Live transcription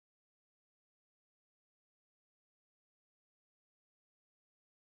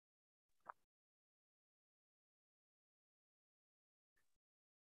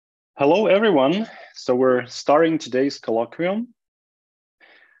Hello, everyone. So we're starting today's colloquium.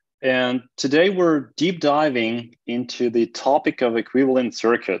 And today we're deep diving into the topic of equivalent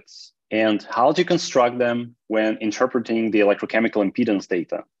circuits and how to construct them when interpreting the electrochemical impedance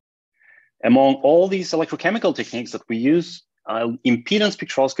data. Among all these electrochemical techniques that we use, impedance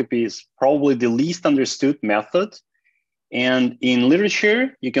spectroscopy is probably the least understood method. And in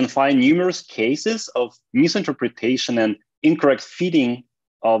literature, you can find numerous cases of misinterpretation and incorrect feeding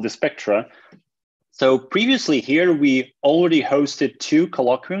of the spectra. So previously here, we already hosted 2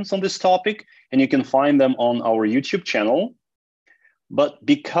 colloquiums on this topic, and you can find them on our YouTube channel. But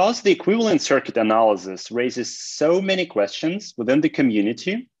because the equivalent circuit analysis raises so many questions within the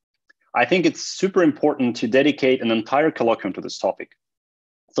community, I think it's super important to dedicate an entire colloquium to this topic.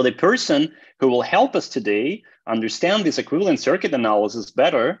 So the person who will help us today understand this equivalent circuit analysis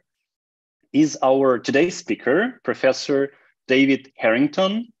better is our today's speaker, Professor David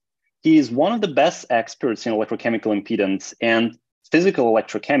Harrington. He is one of the best experts in electrochemical impedance and physical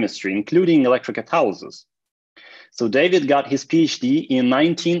electrochemistry, including electrocatalysis. So David got his PhD in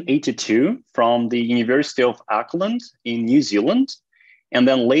 1982 from the University of Auckland in New Zealand. And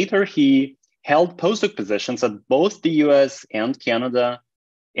then later he held postdoc positions at both the US and Canada.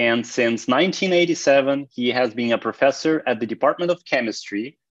 And since 1987, he has been a professor at the Department of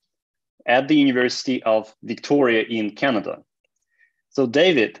Chemistry at the University of Victoria in Canada. So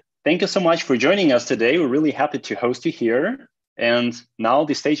David, thank you so much for joining us today. We're really happy to host you here. And now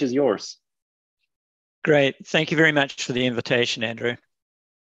the stage is yours. Great. Thank you very much for the invitation, Andrew.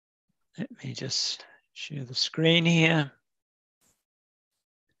 Let me just share the screen here.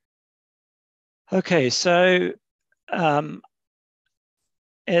 Okay, so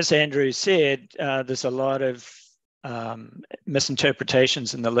as Andrew said, there's a lot of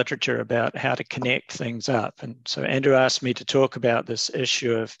misinterpretations in the literature about how to connect things up. And so Andrew asked me to talk about this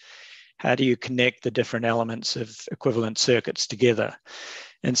issue of how do you connect the different elements of equivalent circuits together.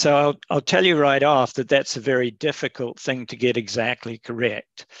 And so I'll tell you right off that that's a very difficult thing to get exactly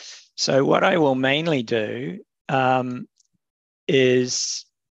correct. So what I will mainly do is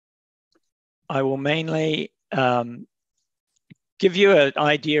I will mainly give you an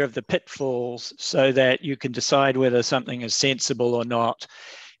idea of the pitfalls so that you can decide whether something is sensible or not.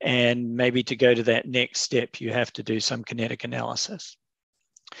 And maybe to go to that next step, you have to do some kinetic analysis.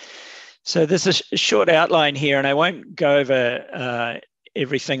 So there's a short outline here, and I won't go over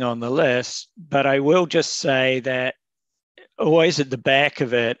everything on the list, but I will just say that always at the back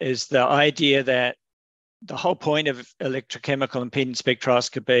of it is the idea that the whole point of electrochemical impedance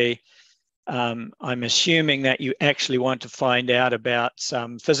spectroscopy, I'm assuming that you actually want to find out about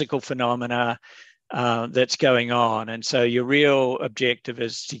some physical phenomena that's going on. And so your real objective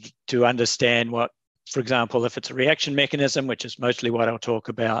is to understand what, for example, if it's a reaction mechanism, which is mostly what I'll talk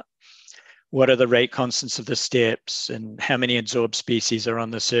about, what are the rate constants of the steps and how many adsorbed species are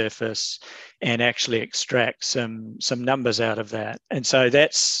on the surface, and actually extract some numbers out of that. And so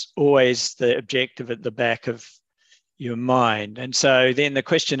that's always the objective at the back of your mind. And so then the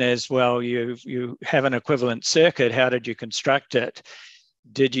question is, well, you have an equivalent circuit. How did you construct it?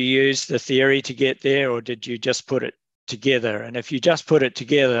 Did you use the theory to get there, or did you just put it together? And if you just put it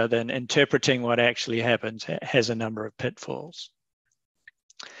together, then interpreting what actually happens has a number of pitfalls.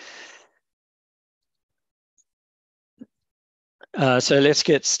 So let's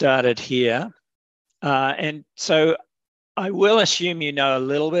get started here. And so I will assume you know a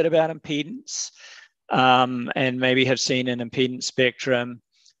little bit about impedance and maybe have seen an impedance spectrum.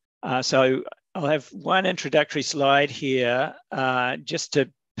 So I'll have one introductory slide here just to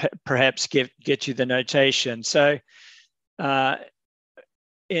perhaps get you the notation. So in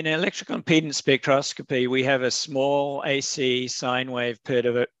electrical impedance spectroscopy, we have a small AC sine wave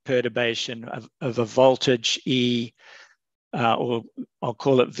perturbation of a voltage E, or I'll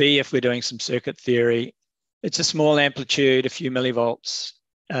call it V if we're doing some circuit theory. It's a small amplitude, a few millivolts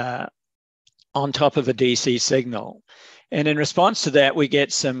on top of a DC signal. And in response to that, we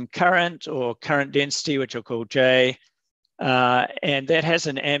get some current or current density, which I'll call J, and that has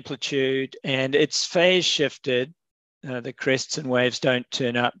an amplitude and it's phase shifted. The crests and waves don't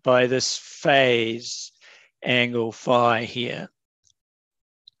turn up by this phase angle phi here.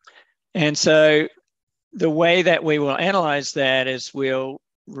 And so the way that we will analyze that is we'll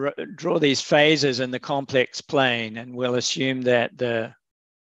draw these phases in the complex plane, and we'll assume that the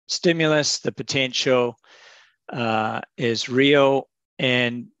stimulus, the potential, is real,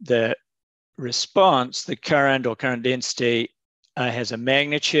 and the response, the current or current density, has a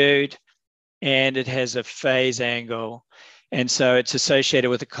magnitude and it has a phase angle. And so it's associated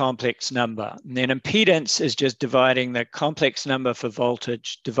with a complex number. And then impedance is just dividing the complex number for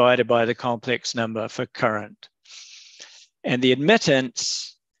voltage divided by the complex number for current. And the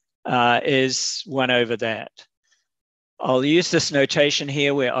admittance is 1 over that. I'll use this notation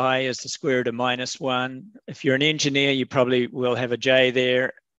here where I is the square root of -1. If you're an engineer, you probably will have a J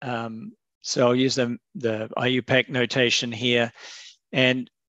there. So I'll use the IUPAC notation here. And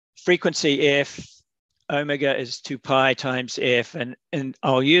frequency F, omega is 2 pi times F. And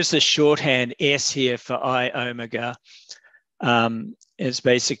I'll use the shorthand S here for I omega. It's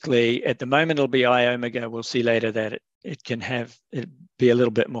basically, at the moment, it'll be I omega. We'll see later that it can be a little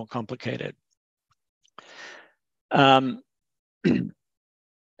bit more complicated.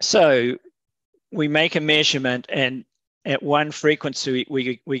 So we make a measurement, and at one frequency,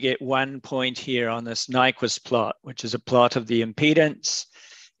 we get 1 point here on this Nyquist plot, which is a plot of the impedance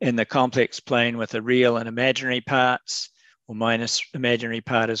in the complex plane with the real and imaginary parts, or minus imaginary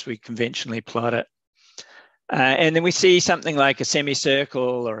part as we conventionally plot it. And then we see something like a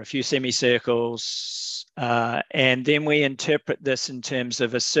semicircle or a few semicircles, and then we interpret this in terms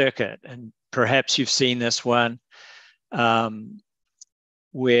of a circuit. And perhaps you've seen this one,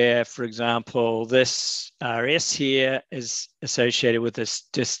 where, for example, this RS here is associated with this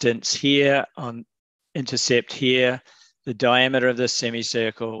distance here on intercept here. The diameter of this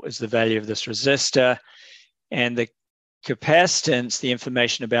semicircle is the value of this resistor, and the capacitance, the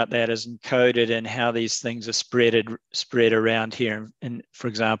information about that is encoded in how these things are spread around here. And for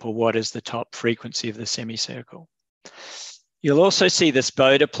example, what is the top frequency of the semicircle? You'll also see this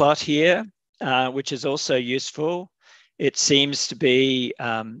Bode plot here, which is also useful. It seems to be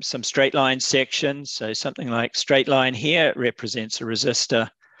some straight line sections. So something like straight line here represents a resistor.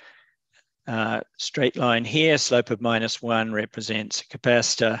 Straight line here, slope of -1 represents a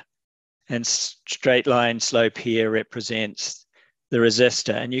capacitor. And straight line slope here represents the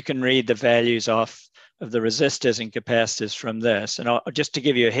resistor. And you can read the values of the resistors and capacitors from this. And just to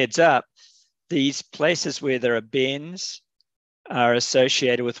give you a heads up, these places where there are bends are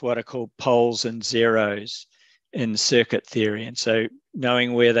associated with what are called poles and zeros in circuit theory. And so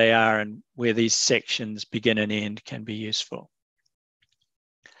knowing where they are and where these sections begin and end can be useful.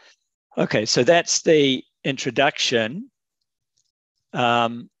 Okay, so that's the introduction.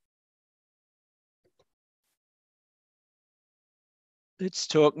 Let's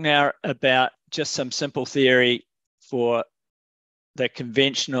talk now about just some simple theory for the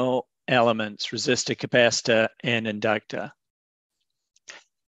conventional elements, resistor, capacitor, and inductor.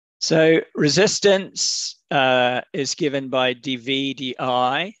 So resistance is given by dV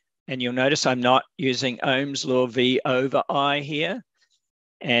di, and you'll notice I'm not using Ohm's law V over I here,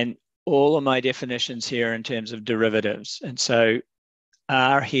 and all of my definitions here in terms of derivatives. And so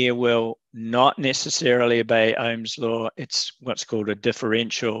R here will not necessarily obey Ohm's law. It's what's called a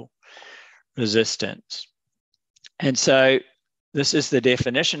differential resistance. And so this is the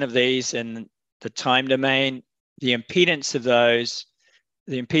definition of these in the time domain. The impedance of those,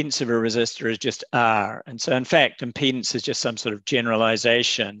 the impedance of a resistor is just R. And so in fact, impedance is just some sort of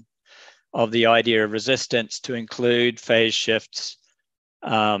generalization of the idea of resistance to include phase shifts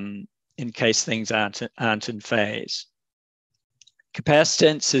in case things aren't in phase.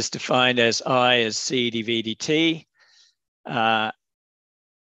 Capacitance is defined as I as C dV dt.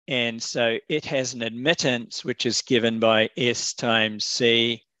 And so it has an admittance, which is given by S times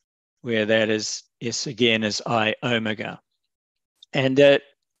C, where that is S again is I omega. And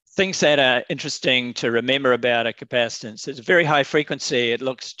things that are interesting to remember about a capacitance, it's a very high frequency. It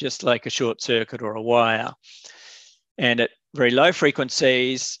looks just like a short circuit or a wire. And at very low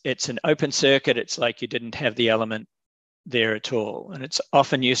frequencies, it's an open circuit. It's like you didn't have the element there at all. And it's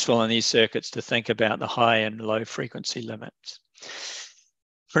often useful in these circuits to think about the high and low frequency limits.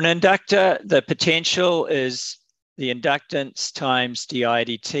 For an inductor, the potential is the inductance times di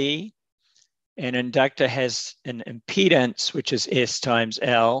dt. An inductor has an impedance, which is S times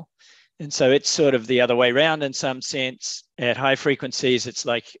L. And so it's sort of the other way around in some sense. At high frequencies, it's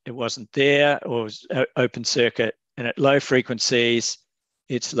like it wasn't there or was open circuit. And at low frequencies,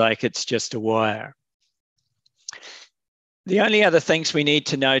 it's like it's just a wire. The only other things we need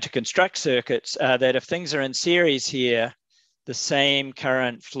to know to construct circuits are that if things are in series here, the same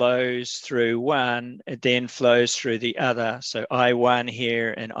current flows through one, it then flows through the other. So I1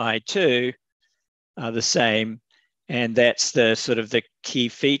 here and I2 are the same. And that's the sort of the key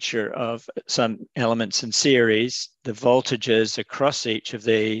feature of some elements in series. The voltages across each of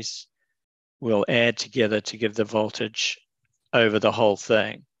these will add together to give the voltage over the whole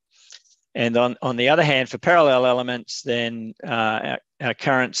thing. And on the other hand, for parallel elements, then our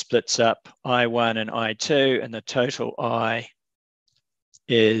current splits up I1 and I2, and the total I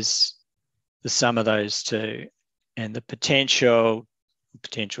is the sum of those two. And the potential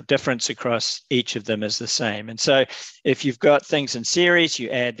difference across each of them is the same. And so if you've got things in series, you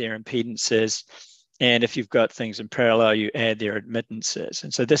add their impedances. And if you've got things in parallel, you add their admittances.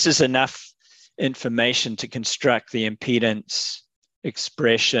 And so this is enough information to construct the impedance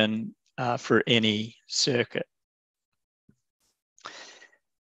expression for any circuit.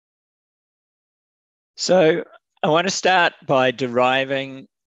 So I want to start by deriving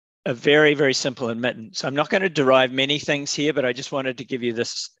a very, very simple admittance. I'm not going to derive many things here, but I just wanted to give you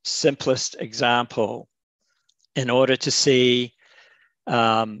this simplest example in order to see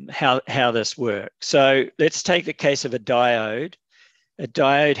how this works. So let's take the case of a diode. A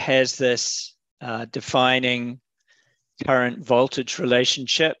diode has this defining current voltage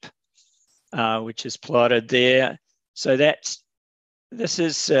relationship, which is plotted there. So this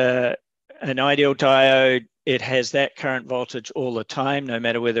is an ideal diode. It has that current voltage all the time, no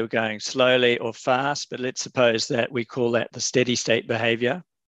matter whether we're going slowly or fast. But let's suppose that we call that the steady state behavior.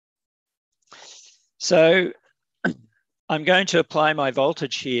 So I'm going to apply my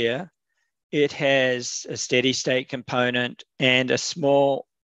voltage here. It has a steady state component and a small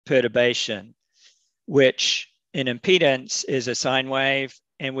perturbation, which in impedance is a sine wave.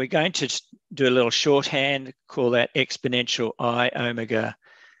 And we're going to do a little shorthand, call that exponential I omega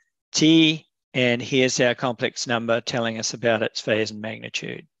t. And here's our complex number telling us about its phase and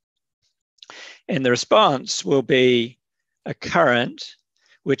magnitude. And the response will be a current,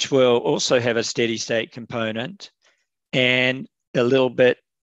 which will also have a steady state component and a little bit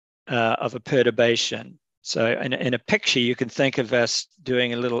of a perturbation. So in a picture, you can think of us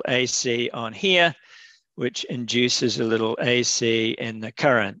doing a little AC on here, which induces a little AC in the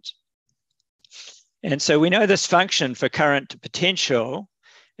current. And so we know this function for current to potential.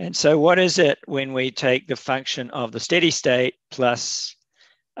 And so what is it when we take the function of the steady state plus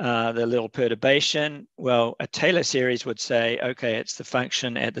the little perturbation? Well, a Taylor series would say, okay, it's the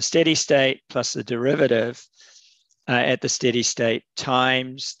function at the steady state plus the derivative at the steady state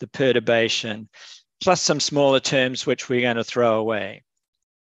times the perturbation plus some smaller terms which we're going to throw away.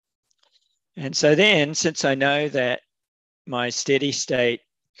 And so then, since I know that my steady state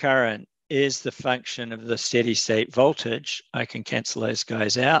current is the function of the steady state voltage, I can cancel those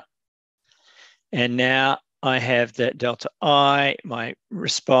guys out. And now I have that delta I, my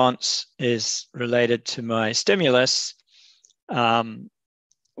response is related to my stimulus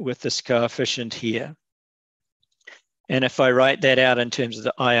with this coefficient here. And if I write that out in terms of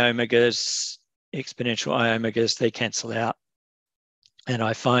the I omegas, exponential I omegas, they cancel out. And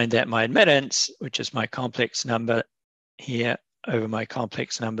I find that my admittance, which is my complex number here over my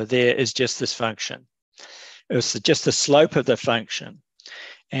complex number there, is just this function. It's just the slope of the function.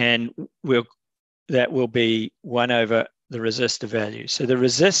 And that will be 1 over the resistor value. So the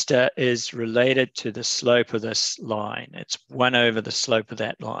resistor is related to the slope of this line. It's 1 over the slope of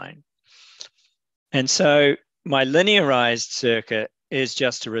that line. And so my linearized circuit is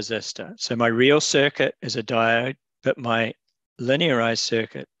just a resistor. So my real circuit is a diode, but my linearized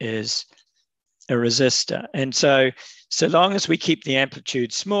circuit is a resistor. And so long as we keep the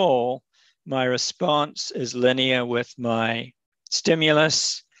amplitude small, my response is linear with my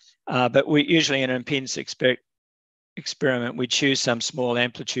stimulus. But we usually in an impedance experiment, we choose some small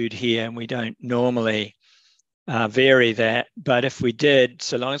amplitude here, and we don't normally vary that. But if we did,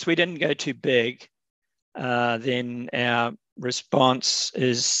 so long as we didn't go too big, then our response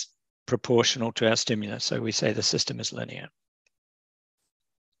is proportional to our stimulus. So we say the system is linear.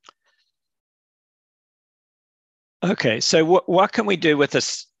 Okay, so what can we do with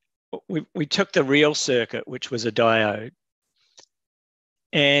this? We took the real circuit, which was a diode,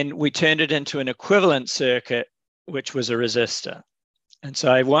 and we turned it into an equivalent circuit, which was a resistor. And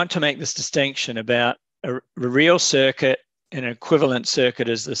so I want to make this distinction about a real circuit and an equivalent circuit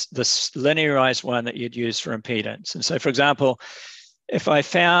is this linearized one that you'd use for impedance. And so, for example, if I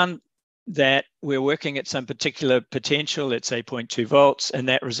found that we're working at some particular potential, let's say 0.2 volts, and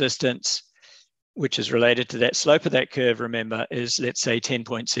that resistance, which is related to that slope of that curve, remember, is, let's say,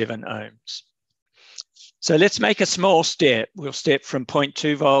 10.7 ohms. So let's make a small step. We'll step from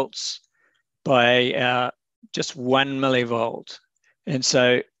 0.2 volts by just 1 millivolt. And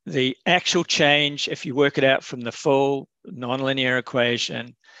so the actual change, if you work it out from the full nonlinear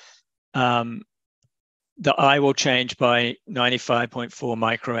equation, the I will change by 95.4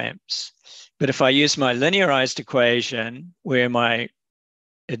 microamps. But if I use my linearized equation, where my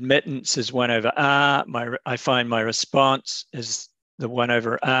admittance is 1 over R, I find my response is the 1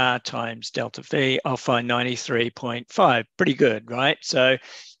 over R times delta V, I'll find 93.5. Pretty good, right? So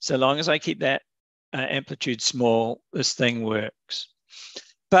long as I keep that amplitude small, this thing works.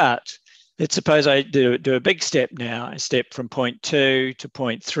 But let's suppose I do a big step now. I step from 0.2 to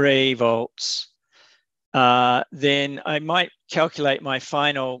 0.3 volts. Then I might calculate my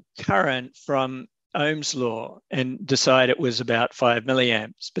final current from Ohm's law and decide it was about 5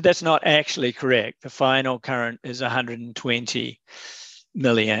 milliamps, but that's not actually correct. The final current is 120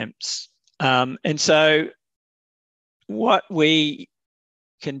 milliamps. And so what we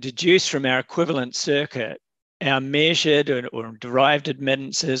can deduce from our equivalent circuit, our measured or derived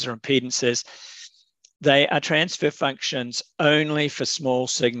admittances or impedances, they are transfer functions only for small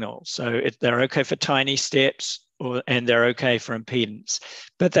signals. So they're okay for tiny steps, and they're okay for impedance,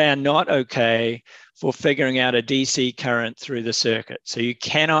 but they are not okay for figuring out a DC current through the circuit. So you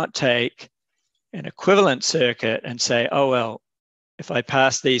cannot take an equivalent circuit and say, oh, well, if I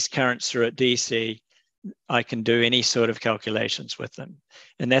pass these currents through at DC, I can do any sort of calculations with them.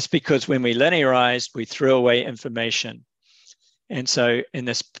 And that's because when we linearized, we threw away information. And so in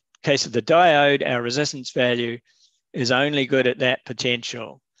this case of the diode, our resistance value is only good at that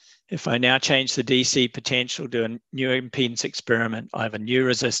potential. If I now change the DC potential, do a new impedance experiment, I have a new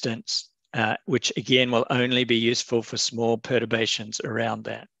resistance, which again will only be useful for small perturbations around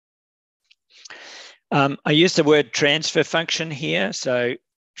that. I use the word transfer function here. So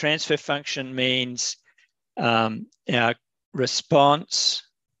transfer function means our response.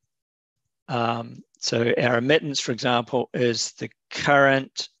 So our admittance, for example, is the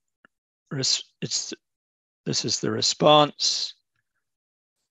current. This is the response.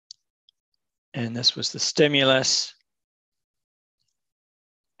 And this was the stimulus.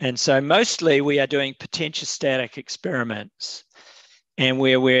 And so mostly we are doing potentiostatic experiments, and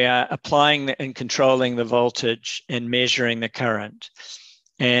where we are applying and controlling the voltage and measuring the current.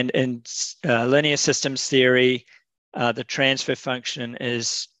 And in linear systems theory, the transfer function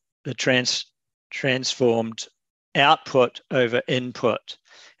is the transformed output over input.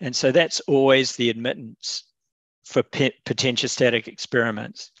 And so that's always the admittance for potentiostatic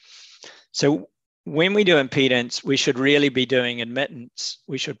experiments. So when we do impedance, we should really be doing admittance.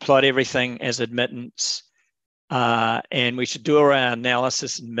 We should plot everything as admittance, and we should do our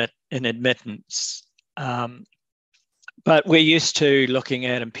analysis in admittance. But we're used to looking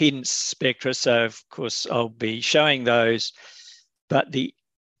at impedance spectra, so of course I'll be showing those. But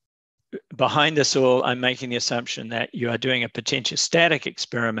behind this all, I'm making the assumption that you are doing a potentiostatic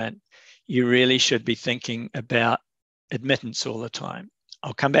experiment. You really should be thinking about admittance all the time.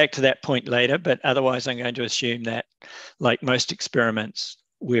 I'll come back to that point later, but otherwise I'm going to assume that, like most experiments,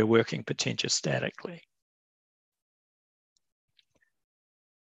 we're working potentiostatically.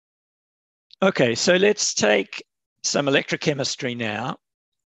 Okay, so let's take some electrochemistry now.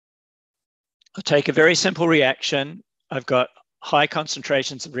 I'll take a very simple reaction. I've got high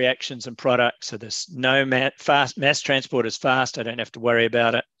concentrations of reactions and products, so there's no mass transport is fast. I don't have to worry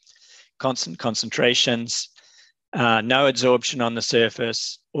about it. Constant concentrations. No adsorption on the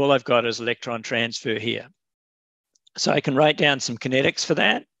surface. All I've got is electron transfer here. So I can write down some kinetics for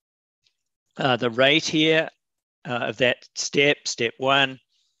that. The rate here of that step 1,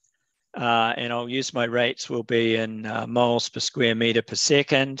 and I'll use my rates will be in moles per square meter per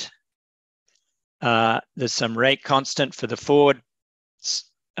second. There's some rate constant for the forward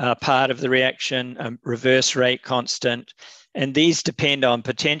part of the reaction, reverse rate constant, and these depend on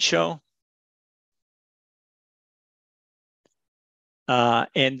potential.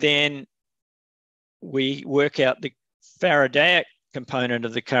 And then we work out the Faradaic component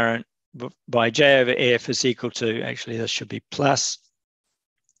of the current by J over F is equal to, actually this should be plus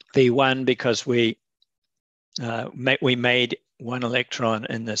V1 because we made one electron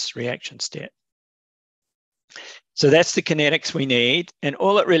in this reaction step. So that's the kinetics we need. And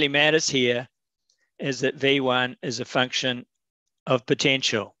all that really matters here is that V1 is a function of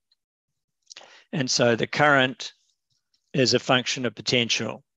potential. And so the current is a function of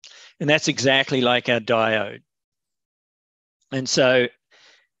potential. And that's exactly like our diode. And so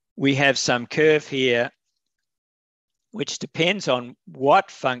we have some curve here which depends on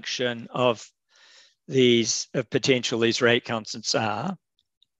what function of potential these rate constants are.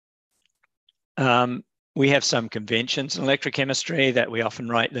 We have some conventions in electrochemistry that we often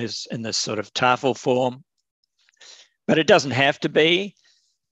write this in this sort of tafel form, but it doesn't have to be.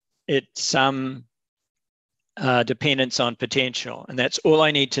 It's some dependence on potential, and that's all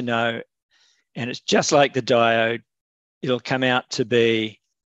I need to know. And it's just like the diode, it'll come out to be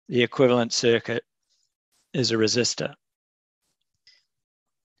the equivalent circuit is a resistor.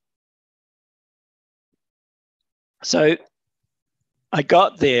 So I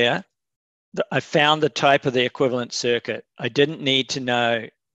got there, I found the type of the equivalent circuit. I didn't need to know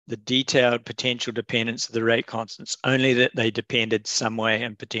the detailed potential dependence of the rate constants, only that they depended some way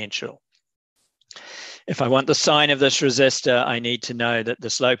in potential. If I want the sign of this resistor, I need to know that the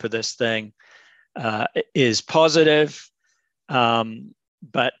slope of this thing is positive,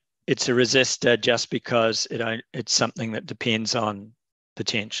 but it's a resistor just because it's something that depends on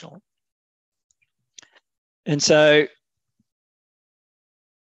potential. And so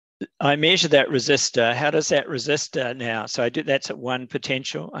I measure that resistor. How does that resistor now? So that's at one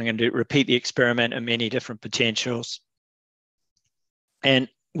potential. I'm going to repeat the experiment at many different potentials. And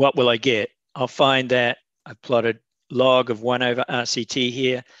what will I get? I'll find that I plotted log of 1 over RCT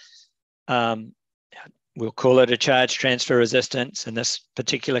here. We'll call it a charge transfer resistance. In this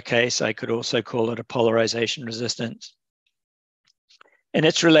particular case, I could also call it a polarization resistance. And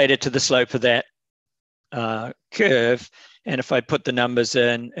it's related to the slope of that curve. And if I put the numbers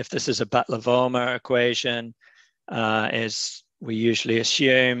in, if this is a Butler-Volmer equation, as we usually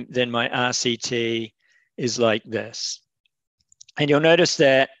assume, then my RCT is like this. And you'll notice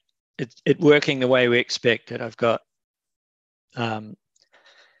that it's working the way we expected. I've got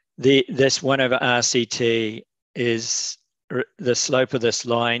this 1 over RCT is the slope of this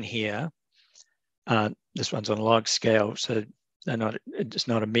line here. This one's on log scale, so it's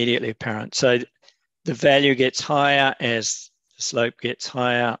not immediately apparent. So the value gets higher as the slope gets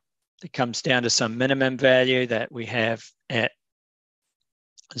higher. It comes down to some minimum value that we have at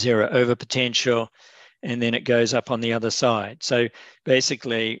 0 over potential, and then it goes up on the other side. So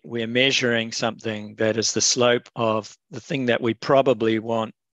basically, we're measuring something that is the slope of the thing that we probably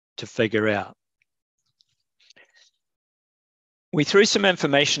want to figure out. We threw some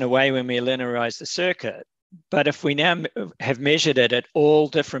information away when we linearized the circuit, but if we now have measured it at all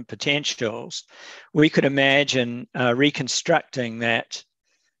different potentials, we could imagine reconstructing that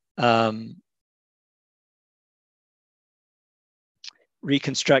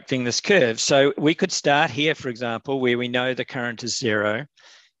reconstructing this curve. So we could start here, for example, where we know the current is 0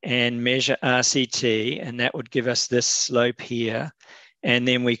 and measure RCT, and that would give us this slope here. And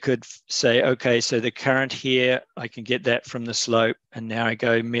then we could say, okay, so the current here, I can get that from the slope. And now I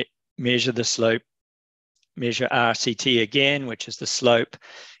go measure the slope, measure RCT again, which is the slope.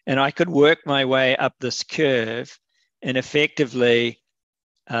 And I could work my way up this curve and effectively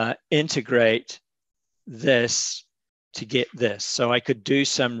integrate this to get this. So I could do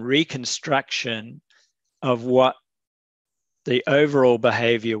some reconstruction of what the overall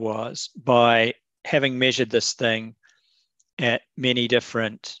behavior was by having measured this thing at many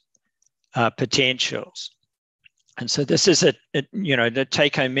different potentials. And so this is the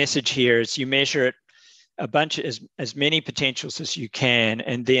take-home message here is you measure it a bunch of as many potentials as you can,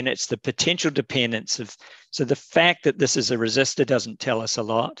 and then it's the potential dependence of, so the fact that this is a resistor doesn't tell us a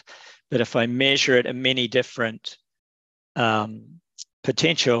lot, but if I measure it at many different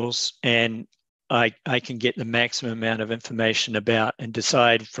potentials, and I can get the maximum amount of information about and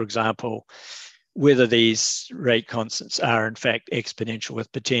decide, for example, whether these rate constants are in fact exponential with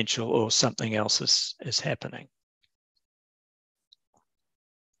potential or something else is happening.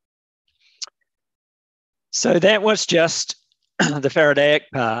 So that was just the Faradaic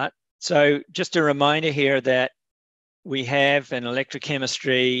part. So just a reminder here that we have in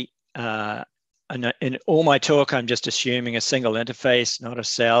electrochemistry, and in all my talk, I'm just assuming a single interface, not a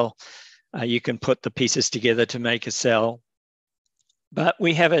cell. You can put the pieces together to make a cell. But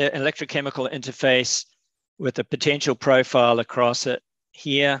we have an electrochemical interface with a potential profile across it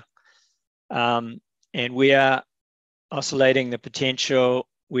here. And we are oscillating the potential.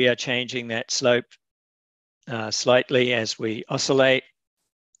 We are changing that slope slightly as we oscillate.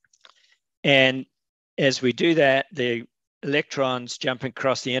 And as we do that, the electrons jump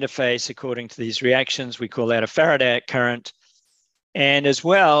across the interface according to these reactions. We call that a Faradaic current. And as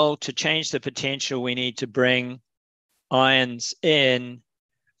well, to change the potential, we need to bring ions in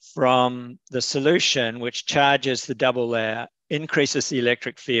from the solution, which charges the double layer, increases the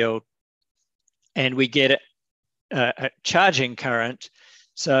electric field, and we get a charging current.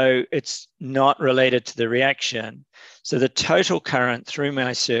 So it's not related to the reaction. So the total current through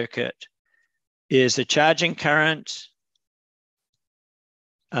my circuit is a charging current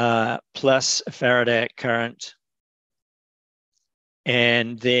plus a Faradaic current.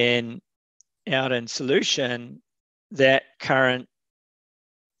 And then out in solution, that current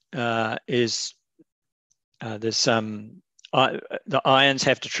is, there's some, the ions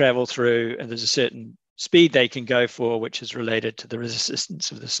have to travel through, and there's a certain speed they can go for, which is related to the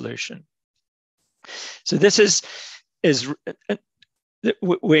resistance of the solution. So this is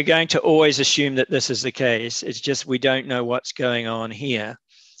we're going to always assume that this is the case. It's just we don't know what's going on here.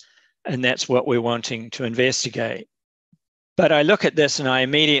 And that's what we're wanting to investigate. But I look at this and I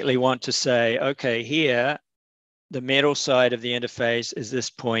immediately want to say, okay, here, the metal side of the interface is this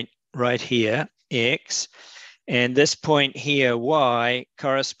point right here, X. And this point here, Y,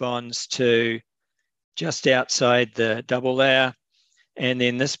 corresponds to just outside the double layer. And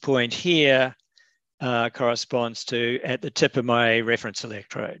then this point here corresponds to at the tip of my reference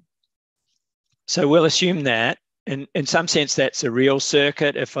electrode. So we'll assume that. And in some sense, that's a real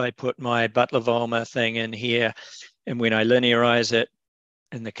circuit. If I put my Butler-Volmer thing in here, and when I linearize it,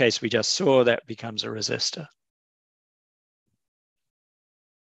 in the case we just saw, that becomes a resistor.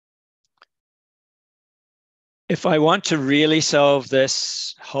 If I want to really solve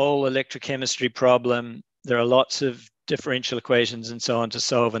this whole electrochemistry problem, there are lots of differential equations and so on to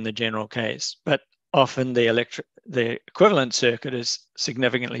solve in the general case. But often the equivalent circuit is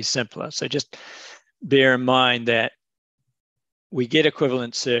significantly simpler. So just bear in mind that we get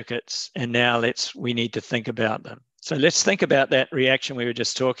equivalent circuits, and now we need to think about them. So let's think about that reaction we were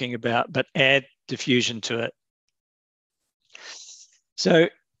just talking about, but add diffusion to it. So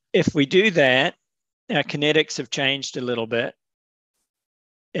if we do that, our kinetics have changed a little bit.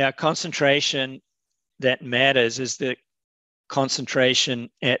 Our concentration that matters is the concentration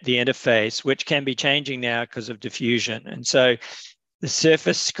at the interface, which can be changing now because of diffusion. And so the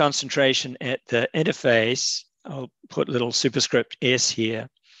surface concentration at the interface, I'll put little superscript S here,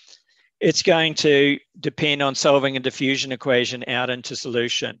 it's going to depend on solving a diffusion equation out into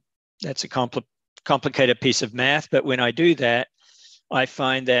solution. That's a complicated piece of math, but when I do that, I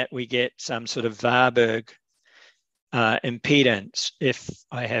find that we get some sort of Warburg impedance. If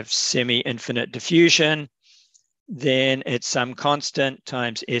I have semi-infinite diffusion, then it's some constant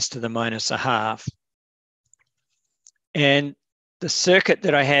times S to the minus a half. And the circuit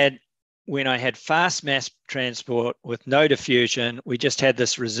that I had when I had fast mass transport with no diffusion, we just had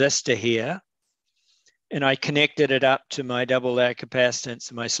this resistor here, and I connected it up to my double layer capacitance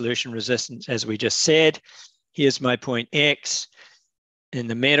and my solution resistance, as we just said. Here's my point X in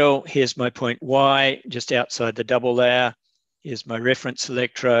the middle. Here's my point Y just outside the double layer. Here's my reference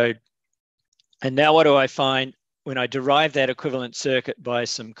electrode. And now what do I find? When I derive that equivalent circuit by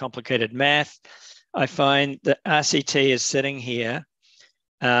some complicated math, I find that RCT is sitting here,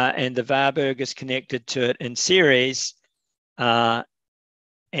 and the Warburg is connected to it in series. And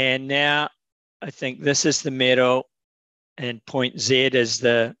now I think this is the metal, and point Z is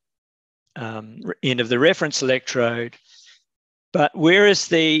the end of the reference electrode. But where is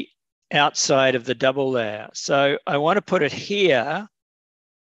the outside of the double layer? So I want to put it here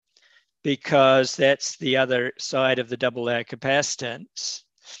because that's the other side of the double layer capacitance.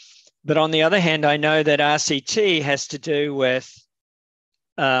 But on the other hand, I know that RCT has to do with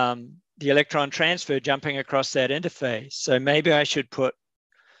the electron transfer jumping across that interface. So maybe I should put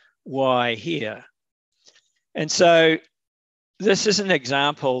Y here. And so this is an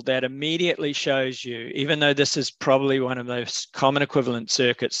example that immediately shows you, even though this is probably one of the most common equivalent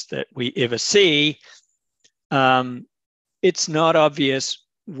circuits that we ever see, it's not obvious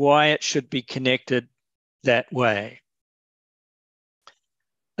why it should be connected that way.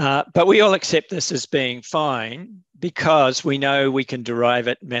 But we all accept this as being fine because we know we can derive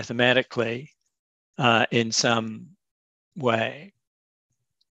it mathematically in some way.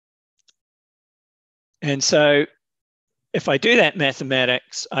 And so if I do that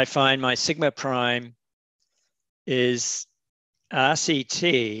mathematics, I find my sigma prime is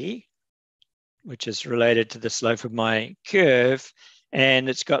RCT, which is related to the slope of my curve, and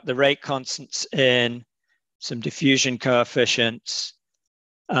it's got the rate constants in, some diffusion coefficients,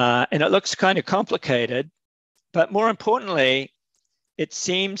 and it looks kind of complicated, but more importantly, it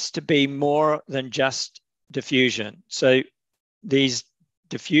seems to be more than just diffusion. So these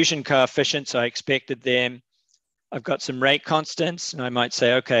diffusion coefficients, I expected them. I've got some rate constants, and I might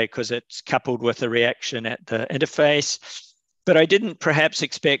say, okay, because it's coupled with a reaction at the interface. But I didn't perhaps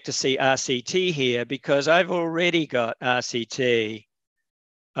expect to see RCT here because I've already got RCT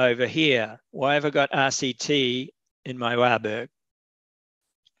over here. Why have I got RCT in my Warburg?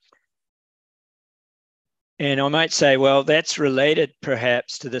 And I might say, well, that's related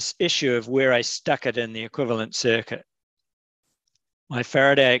perhaps to this issue of where I stuck it in the equivalent circuit. My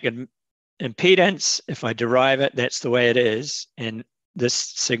Faradaic impedance, if I derive it, that's the way it is. And this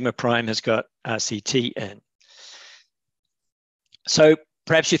sigma prime has got RCT in. So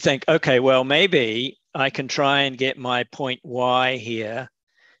perhaps you think, okay, well, maybe I can try and get my point Y here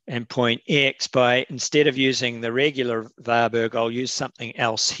and point X by, instead of using the regular Warburg, I'll use something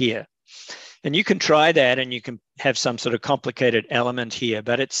else here. And you can try that and you can have some sort of complicated element here,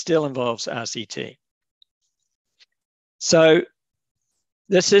 but it still involves RCT. So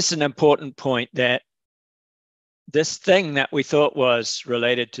this is an important point, that this thing that we thought was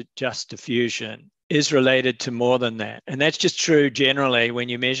related to just diffusion is related to more than that. And that's just true generally when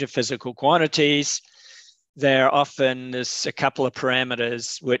you measure physical quantities. There often is a couple of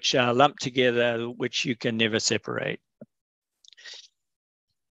parameters which are lumped together, which you can never separate.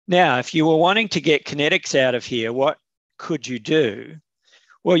 Now, if you were wanting to get kinetics out of here, what could you do?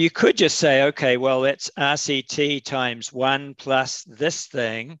 Well, you could just say, okay, well, that's RCT times 1 plus this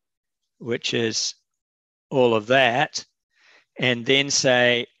thing, which is all of that, and then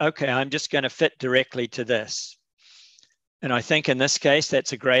say, okay, I'm just going to fit directly to this. And I think in this case,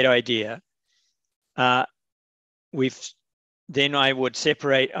 that's a great idea. Then I would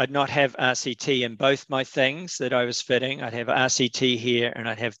separate, I'd not have RCT in both my things that I was fitting. I'd have RCT here and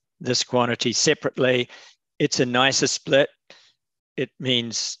I'd have this quantity separately. It's a nicer split. It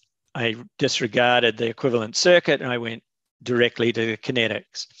means I disregarded the equivalent circuit and I went directly to the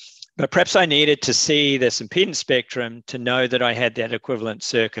kinetics. But perhaps I needed to see this impedance spectrum to know that I had that equivalent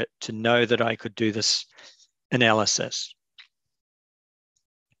circuit, to know that I could do this analysis.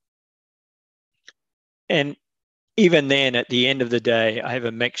 And even then, at the end of the day, I have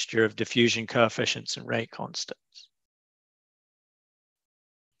a mixture of diffusion coefficients and rate constants.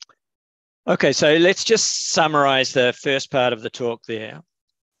 Okay, so let's just summarize the first part of the talk there.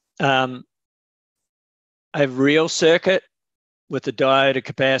 I have a real circuit with a diode, a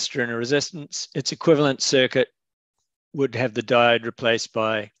capacitor, and a resistance. Its equivalent circuit would have the diode replaced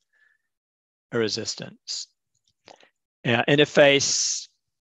by a resistance. Our interface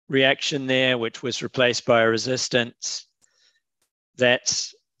reaction there, which was replaced by a resistance,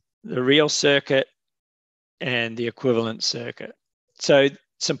 that's the real circuit and the equivalent circuit. So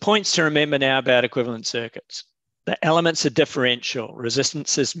some points to remember now about equivalent circuits. The elements are differential.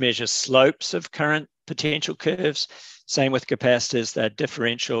 Resistances measure slopes of current potential curves. Same with capacitors, they're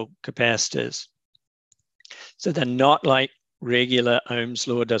differential capacitors. So they're not like regular Ohm's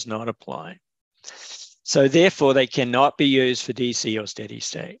law does not apply. So therefore, they cannot be used for DC or steady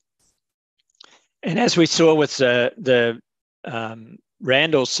state. And as we saw with the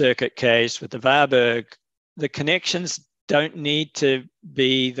Randall circuit case with the Warburg, the connections don't need to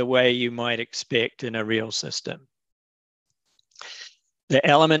be the way you might expect in a real system. The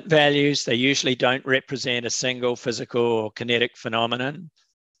element values, they usually don't represent a single physical or kinetic phenomenon.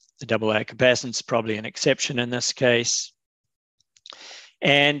 The AA capacitance is probably an exception in this case.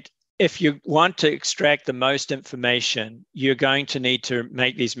 And if you want to extract the most information, you're going to need to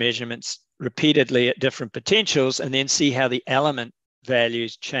make these measurements repeatedly at different potentials and then see how the element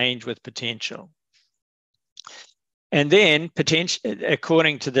values change with potential. And then,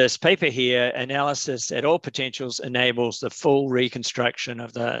 according to this paper here, analysis at all potentials enables the full reconstruction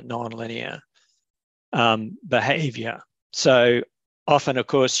of the nonlinear behavior. So often, of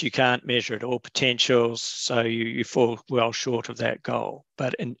course, you can't measure at all potentials, so you fall well short of that goal.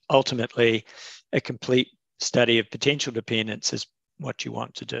 But ultimately, a complete study of potential dependence is what you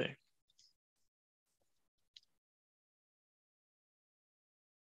want to do.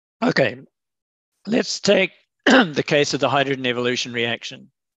 Okay, let's take the case of the hydrogen evolution reaction.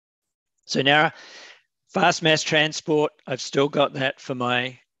 So now, fast mass transport, I've still got that for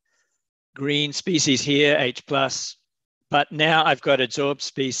my green species here, H+, but now I've got adsorbed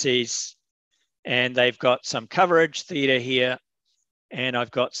species and they've got some coverage, theta here, and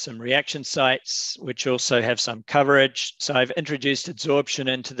I've got some reaction sites, which also have some coverage. So I've introduced adsorption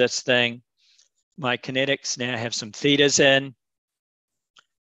into this thing. My kinetics now have some thetas in.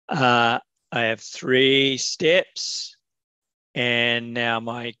 I have 3 steps, and now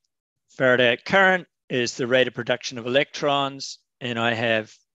my Faraday current is the rate of production of electrons, and I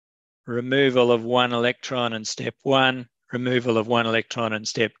have removal of 1 electron in step 1, removal of 1 electron in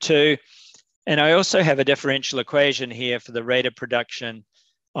step 2, and I also have a differential equation here for the rate of production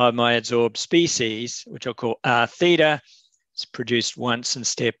of my adsorbed species, which I'll call R theta. It's produced once in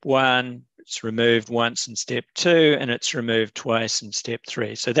step 1, it's removed once in step 2, and it's removed twice in step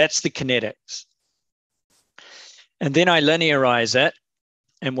 3. So that's the kinetics. And then I linearize it,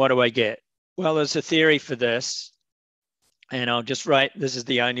 and what do I get? Well, there's a theory for this, and I'll just write, this is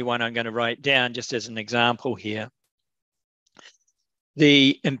the only one I'm going to write down just as an example here.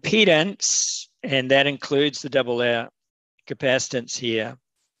 The impedance, and that includes the AA capacitance here,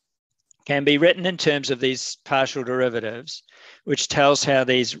 can be written in terms of these partial derivatives, which tells how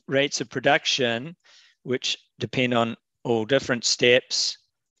these rates of production, which depend on all different steps,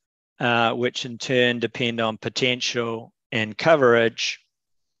 which in turn depend on potential and coverage,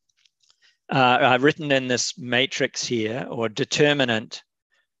 I've written in this matrix here, or determinant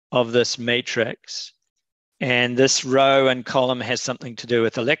of this matrix. And this row and column has something to do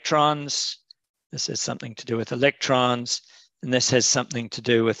with electrons. This has something to do with electrons. And this has something to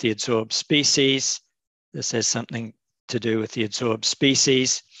do with the adsorbed species. This has something to do with the adsorbed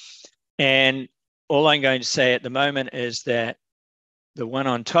species. And all I'm going to say at the moment is that the one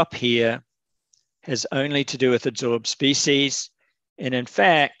on top here has only to do with adsorbed species. And in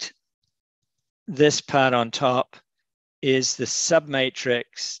fact, this part on top is the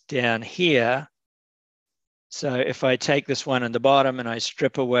submatrix down here. So if I take this one on the bottom and I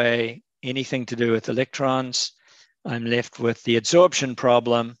strip away anything to do with electrons, I'm left with the adsorption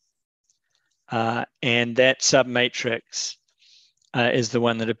problem. And that submatrix is the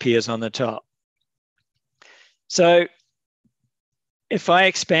one that appears on the top. So if I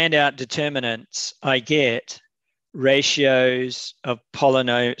expand out determinants, I get ratios of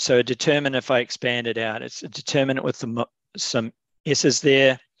polynomials. So a determinant, if I expand it out, it's a determinant with some s's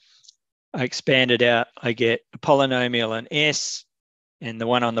there. I expand it out, I get a polynomial in S, and the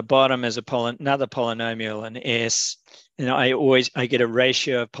one on the bottom is another polynomial in S. And I get a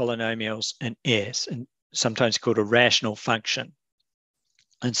ratio of polynomials in S, and sometimes called a rational function.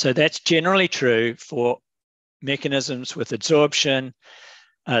 And so that's generally true for mechanisms with adsorption,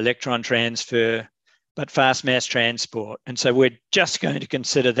 electron transfer, but fast mass transport. And so we're just going to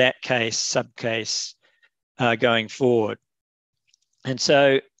consider that case, subcase, going forward. And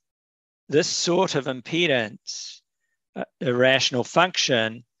so this sort of impedance, a rational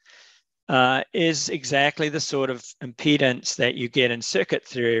function, is exactly the sort of impedance that you get in circuit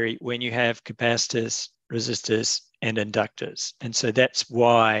theory when you have capacitors, resistors, and inductors. And so that's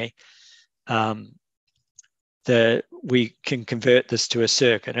why we can convert this to a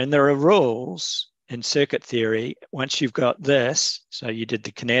circuit. And there are rules in circuit theory. Once you've got this, so you did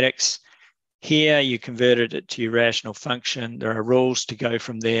the kinetics here, you converted it to your rational function. There are rules to go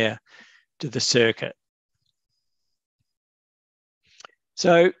from there to the circuit.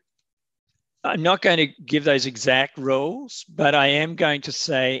 So I'm not going to give those exact rules, but I am going to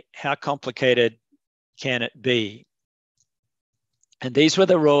say how complicated can it be. And these were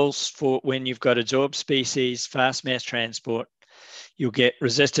the rules for when you've got adsorbed species, fast mass transport, you'll get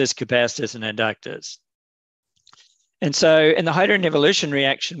resistors, capacitors, and inductors. And so in the hydrogen evolution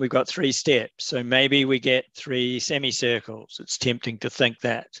reaction, we've got 3 steps. So maybe we get 3 semicircles. It's tempting to think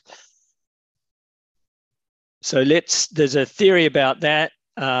that. So there's a theory about that,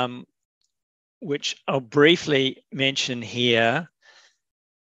 which I'll briefly mention here,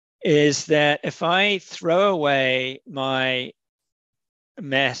 is that if I throw away my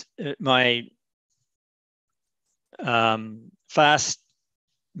fast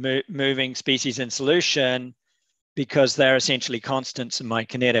moving species in solution, because they're essentially constants in my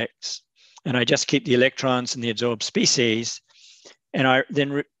kinetics, and I just keep the electrons and the adsorbed species, and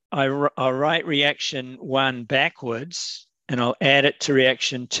I'll write reaction 1 backwards, and I'll add it to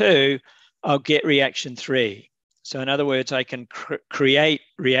reaction 2, I'll get reaction 3. So in other words, I can create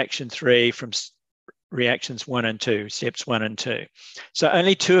reaction 3 from reactions 1 and 2, steps 1 and 2. So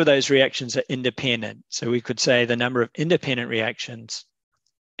only 2 of those reactions are independent. So we could say the number of independent reactions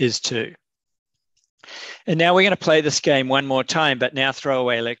is 2. And now we're going to play this game one more time, but now throw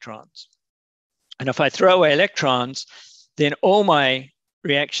away electrons. And if I throw away electrons, then all my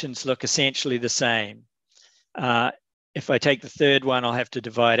reactions look essentially the same. If I take the third one, I'll have to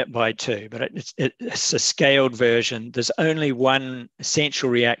divide it by 2, but it's a scaled version. There's only one essential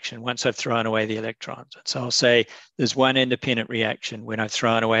reaction once I've thrown away the electrons. So I'll say there's one independent reaction. When I've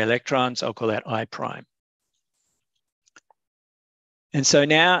thrown away electrons, I'll call that I prime. And so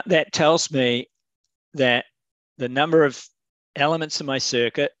now that tells me that the number of elements in my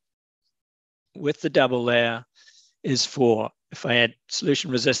circuit with the double layer is 4. If I add solution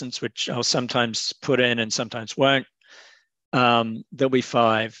resistance, which I'll sometimes put in and sometimes won't, there'll be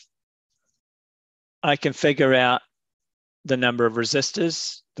 5. I can figure out the number of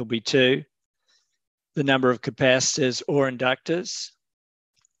resistors, there'll be 2, the number of capacitors or inductors,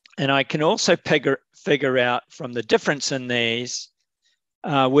 and I can also figure out from the difference in these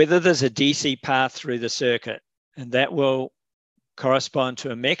whether there's a DC path through the circuit, and that will correspond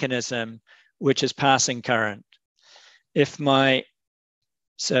to a mechanism which is passing current. If that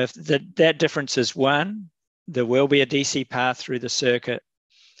difference is 1, there will be a DC path through the circuit.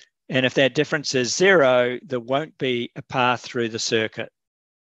 And if that difference is 0, there won't be a path through the circuit.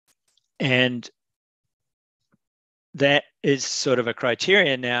 And that is sort of a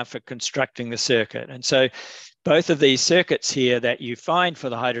criterion now for constructing the circuit. And so both of these circuits here that you find for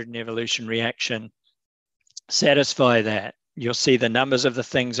the hydrogen evolution reaction satisfy that. You'll see the numbers of the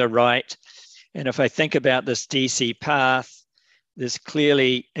things are right. And if I think about this DC path, there's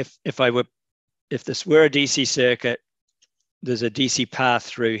clearly, if this were a DC circuit, there's a DC path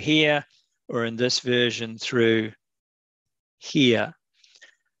through here, or in this version through here.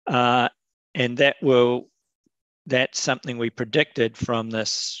 And that's something we predicted from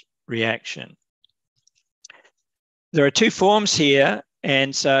this reaction. There are two forms here,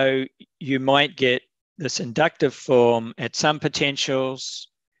 and so you might get this inductive form at some potentials,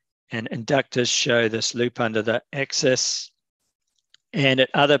 and inductors show this loop under the axis. And at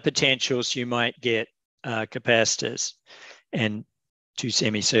other potentials, you might get capacitors and two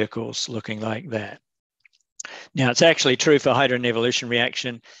semicircles looking like that. Now, it's actually true for hydrogen evolution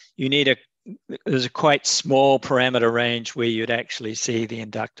reaction. You need there's a quite small parameter range where you'd actually see the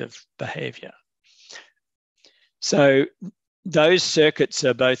inductive behavior. So those circuits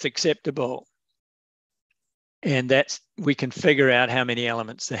are both acceptable, and we can figure out how many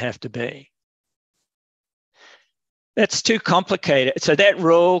elements there have to be. That's too complicated. So that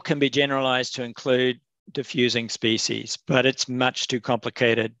rule can be generalized to include diffusing species, but it's much too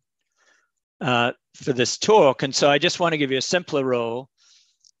complicated for this talk. And so I just want to give you a simpler rule.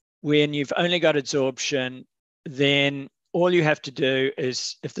 When you've only got adsorption, then all you have to do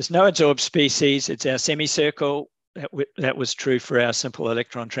is, if there's no adsorbed species, it's our semicircle. That was true for our simple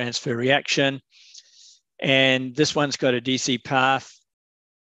electron transfer reaction. And this one's got a DC path.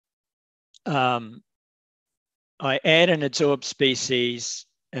 I add an adsorbed species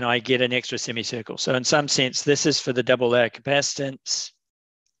and I get an extra semicircle. So in some sense, this is for the double layer capacitance,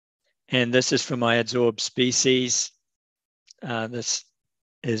 and this is for my adsorbed species. This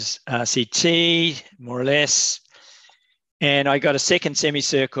is RCT, more or less. And I got a second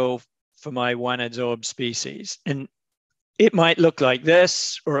semicircle for my one adsorbed species. And it might look like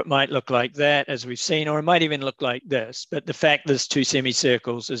this, or it might look like that, as we've seen, or it might even look like this. But the fact there's two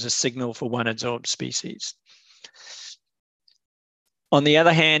semicircles is a signal for one adsorbed species. On the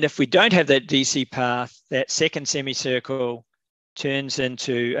other hand, if we don't have that DC path, that second semicircle turns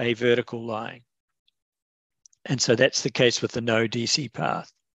into a vertical line. And so that's the case with the no DC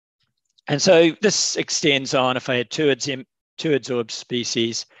path. And so this extends on. If I had two adsorbed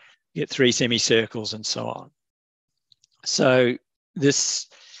species, you get three semicircles and so on. So the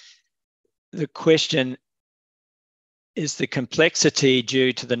question, is the complexity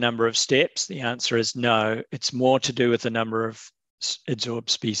due to the number of steps? The answer is no. It's more to do with the number of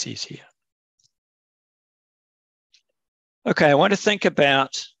adsorbed species here. Okay, I want to think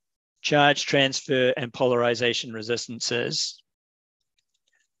about charge transfer and polarization resistances.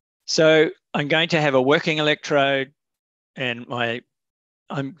 So I'm going to have a working electrode, and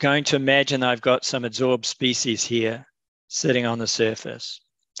I'm going to imagine I've got some adsorbed species here sitting on the surface.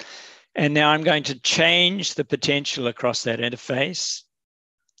 And now I'm going to change the potential across that interface.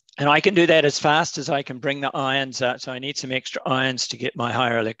 And I can do that as fast as I can bring the ions up. So I need some extra ions to get my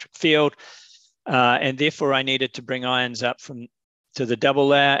higher electric field. And therefore I needed to bring ions up to the double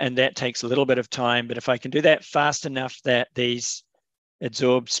layer, and that takes a little bit of time. But if I can do that fast enough that these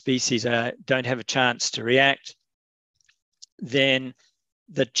adsorbed species don't have a chance to react, then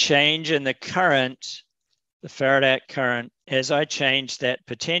the change in the current, the Faraday current, as I change that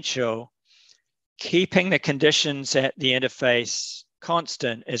potential, keeping the conditions at the interface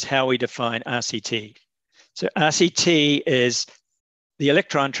constant, is how we define RCT. So RCT is the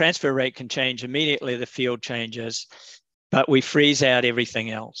electron transfer rate can change immediately, the field changes, but we freeze out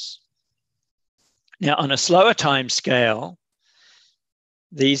everything else. Now, on a slower time scale,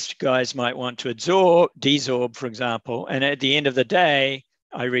 these guys might want to desorb, for example, and at the end of the day,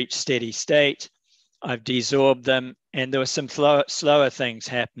 I reach steady state. I've desorbed them, and there were some slower things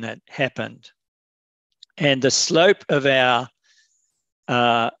happened. And the slope of our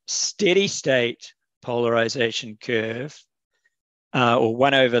steady state polarization curve, or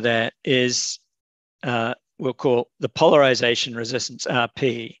 1 over that, is we'll call the polarization resistance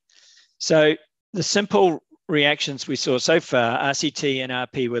RP. So the simple reactions we saw so far, RCT and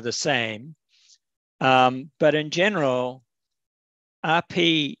RP were the same. But in general,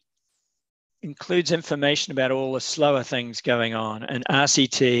 RP includes information about all the slower things going on, and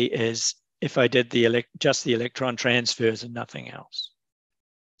RCT is if I did just the electron transfers and nothing else.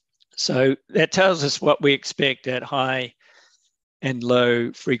 So that tells us what we expect at high and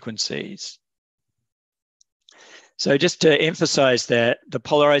low frequencies. So just to emphasize that, the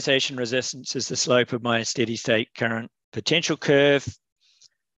polarization resistance is the slope of my steady state current potential curve.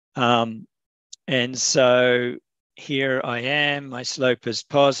 And so here I am, my slope is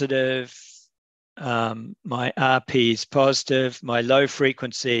positive, my RP is positive, my low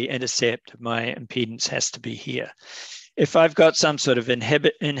frequency intercept of my impedance has to be here. If I've got some sort of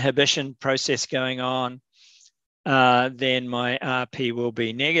inhibition process going on, then my RP will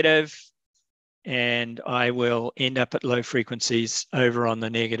be negative, and I will end up at low frequencies over on the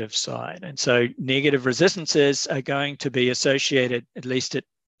negative side. And so negative resistances are going to be associated, at least at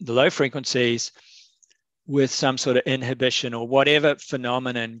the low frequencies, with some sort of inhibition or whatever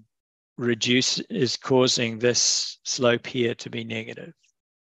phenomenon is causing this slope here to be negative.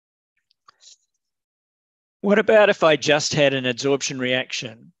 What about if I just had an adsorption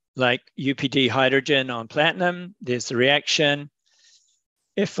reaction, like UPD hydrogen on platinum? There's the reaction.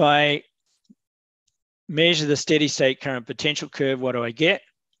 If I measure the steady state current potential curve, what do I get?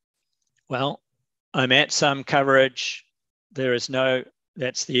 Well, I'm at some coverage. There is no,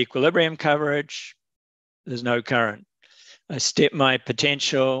 that's the equilibrium coverage. There's no current. I step my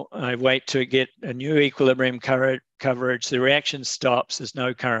potential. I wait to get a new equilibrium coverage. The reaction stops. There's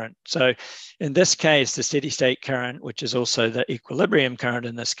no current. So in this case, the steady state current, which is also the equilibrium current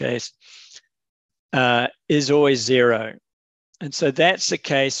in this case, is always zero. And so that's the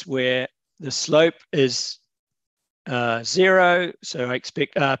case where the slope is zero. So I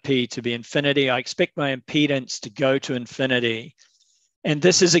expect RP to be infinity. I expect my impedance to go to infinity. And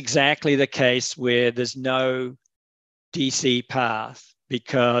this is exactly the case where there's no DC path,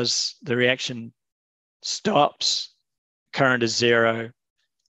 because the reaction stops, current is zero,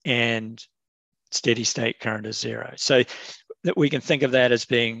 and steady state current is zero. So that we can think of that as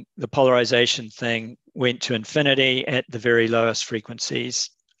being the polarization thing went to infinity at the very lowest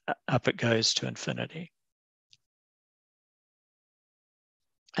frequencies, up it goes to infinity.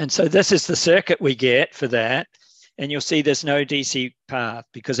 And so this is the circuit we get for that. And you'll see there's no DC path,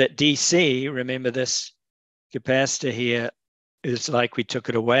 because at DC, remember this capacitor here is like we took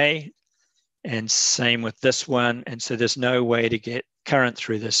it away, and same with this one. And so there's no way to get current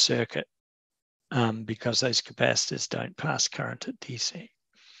through this circuit because those capacitors don't pass current at DC.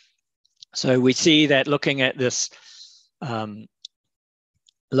 So we see that looking at this low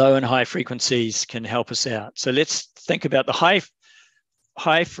and high frequencies can help us out. So let's think about the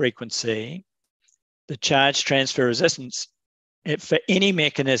high frequency, the charge transfer resistance. For any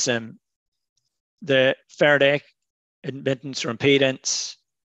mechanism, the Faraday admittance or impedance,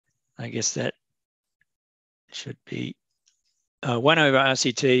 I guess that should be 1 over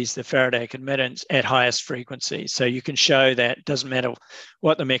RCT is the Faraday admittance at highest frequency. So you can show that it doesn't matter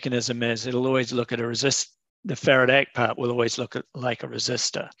what the mechanism is, it'll always look at a resist. The Faraday part will always look like a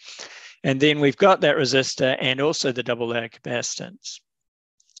resistor. And then we've got that resistor and also the double layer capacitance.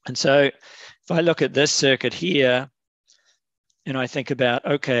 And so if I look at this circuit here, and I think about,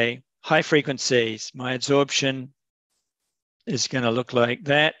 okay, high frequencies, my adsorption is going to look like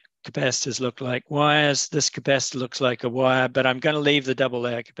that. Capacitors look like wires. This capacitor looks like a wire, but I'm going to leave the double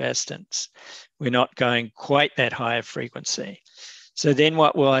layer capacitance. We're not going quite that high a frequency. So then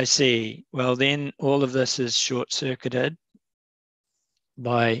what will I see? Well, then all of this is short-circuited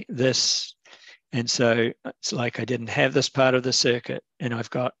by this. And so it's like I didn't have this part of the circuit, and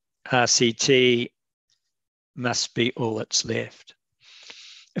I've got RCT must be all that's left.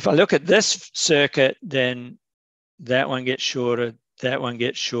 If I look at this circuit, then that one gets shorted, that one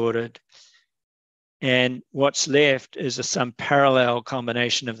gets shorted. And what's left is some parallel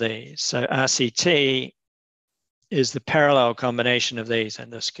combination of these. So RCT is the parallel combination of these in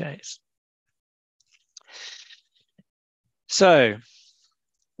this case. So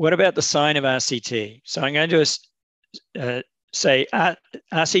what about the sign of RCT? So I'm going to say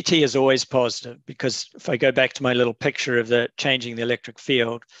RCT is always positive, because if I go back to my little picture of the changing the electric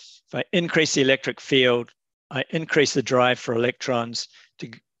field, if I increase the electric field, I increase the drive for electrons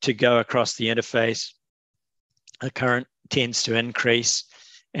to go across the interface. The current tends to increase,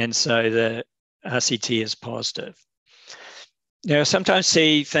 and so the RCT is positive. Now, I sometimes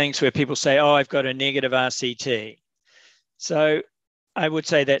see things where people say, oh, I've got a negative RCT. So I would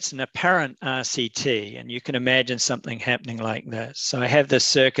say that's an apparent RCT, and you can imagine something happening like this. So I have this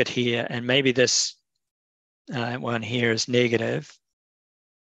circuit here, and maybe this one here is negative,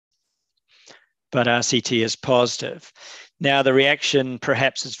 but RCT is positive. Now the reaction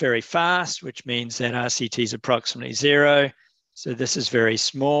perhaps is very fast, which means that RCT is approximately zero. So this is very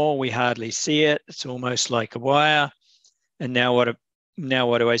small, we hardly see it. It's almost like a wire. And now what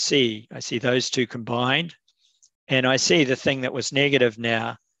do I see? I see those two combined. And I see the thing that was negative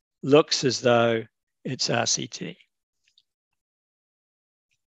now looks as though it's RCT.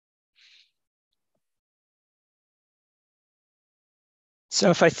 So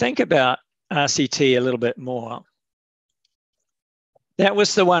if I think about RCT a little bit more, that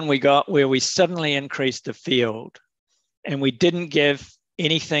was the one we got where we suddenly increased the field, and we didn't give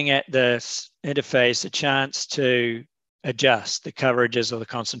anything at this interface a chance to adjust the coverages or the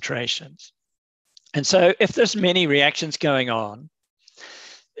concentrations. And so if there's many reactions going on,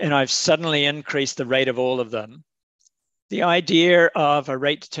 and I've suddenly increased the rate of all of them, the idea of a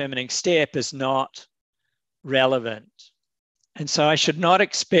rate determining step is not relevant. And so I should not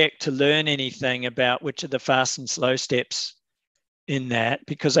expect to learn anything about which are the fast and slow steps in that,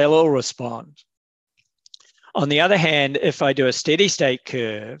 because they'll all respond. On the other hand, if I do a steady state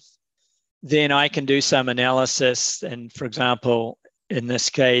curve, then I can do some analysis. And for example, in this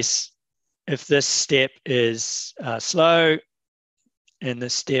case, if this step is slow and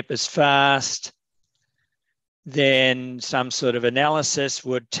this step is fast, then some sort of analysis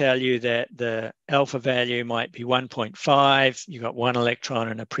would tell you that the alpha value might be 1.5. You've got one electron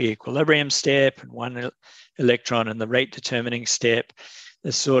in a pre-equilibrium step and one electron in the rate determining step,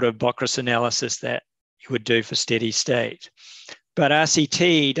 the sort of Bockris analysis that you would do for steady state. But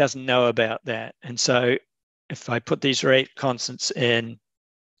RCT doesn't know about that. And so if I put these rate constants in,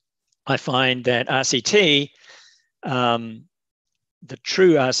 I find that RCT, the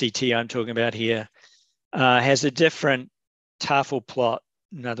true RCT I'm talking about here, has a different Tafel plot.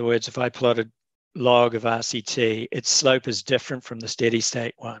 In other words, if I plot a log of RCT, its slope is different from the steady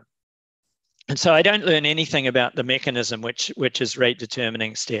state one. And so I don't learn anything about the mechanism, which is rate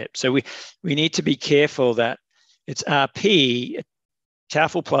determining step. So we need to be careful that it's RP.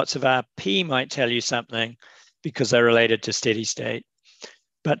 Tafel plots of RP might tell you something because they're related to steady state.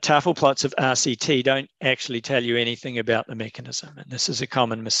 But Tafel plots of RCT don't actually tell you anything about the mechanism. And this is a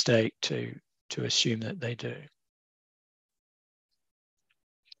common mistake to assume that they do.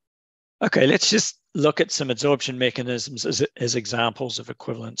 Okay, let's just look at some adsorption mechanisms as examples of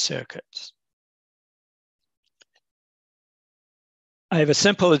equivalent circuits. I have a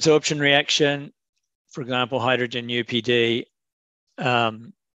simple adsorption reaction, for example, hydrogen UPD,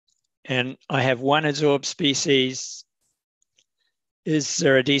 and I have one adsorbed species. Is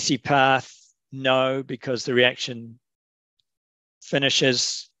there a DC path? No, because the reaction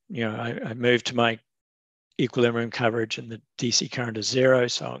finishes. I move to my equilibrium coverage and the DC current is 0.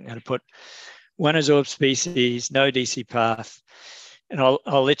 So I'm going to put one adsorbed species, no DC path. And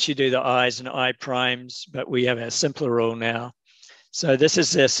I'll let you do the I's and I primes, but we have a simpler rule now. So this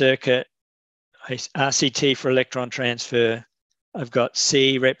is the circuit, RCT for electron transfer. I've got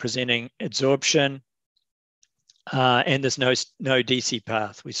C representing adsorption, and there's no DC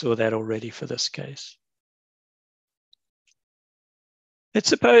path. We saw that already for this case. Let's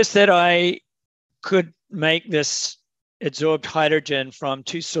suppose that I could make this adsorbed hydrogen from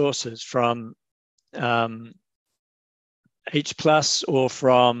two sources, from H plus or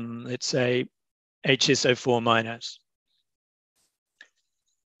from, let's say, HSO4 minus.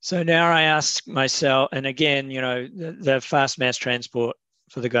 So now I ask myself, and again, the fast mass transport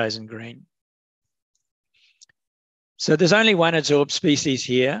for the guys in green. So there's only one adsorbed species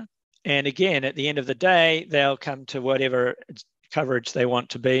here. And again, at the end of the day, they'll come to whatever coverage they want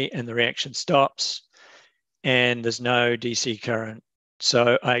to be and the reaction stops and there's no DC current.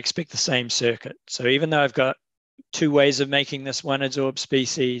 So I expect the same circuit. So even though I've got two ways of making this one adsorbed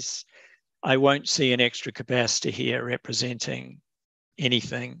species, I won't see an extra capacitor here representing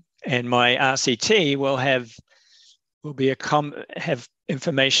anything. And my RCT will have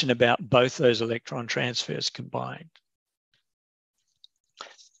information about both those electron transfers combined.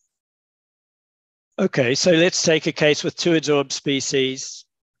 Okay, so let's take a case with two adsorbed species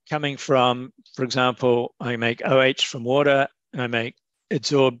coming from, for example, I make OH from water, and I make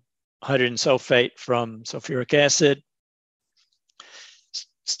adsorbed hydrogen sulfate from sulfuric acid.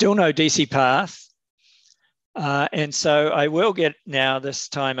 Still no DC path. And so I will get now, this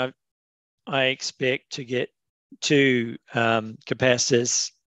time I expect to get two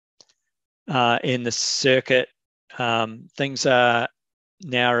capacitors in the circuit. Things are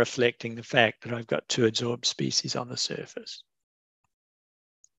now reflecting the fact that I've got two adsorbed species on the surface.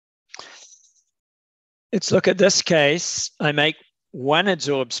 Let's look at this case. I make one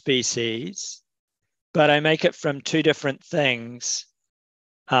adsorbed species, but I make it from two different things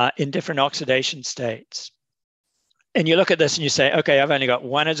in different oxidation states. And you look at this and you say, okay, I've only got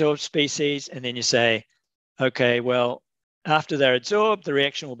one adsorbed species. And then you say, okay, well, after they're adsorbed, the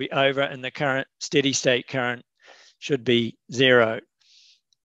reaction will be over and the current, steady state current, should be 0.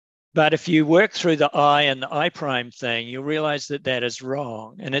 But if you work through the I and the I prime thing, you'll realize that that is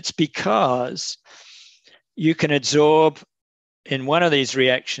wrong. And it's because you can adsorb in one of these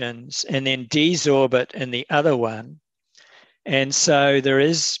reactions and then desorb it in the other one. And so there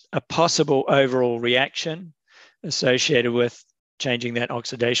is a possible overall reaction associated with changing that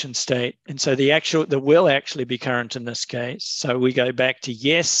oxidation state. And so there will actually be current in this case. So we go back to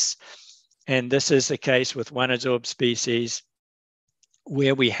yes, And this is the case with one adsorbed species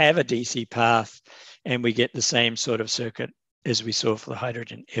where we have a DC path and we get the same sort of circuit as we saw for the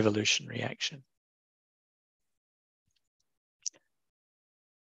hydrogen evolution reaction.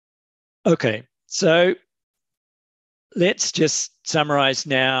 Okay, so let's just summarize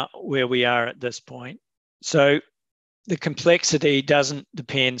now where we are at this point. So the complexity doesn't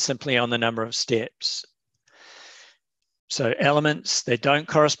depend simply on the number of steps. So elements, they don't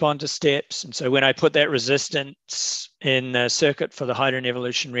correspond to steps. And so when I put that resistance in the circuit for the hydrogen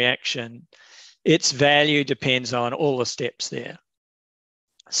evolution reaction, its value depends on all the steps there.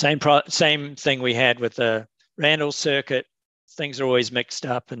 Same thing we had with the Randall circuit. Things are always mixed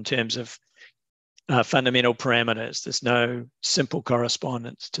up in terms of fundamental parameters. There's no simple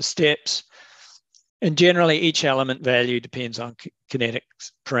correspondence to steps. And generally, each element value depends on kinetic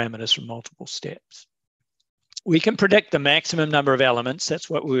parameters from multiple steps. We can predict the maximum number of elements. That's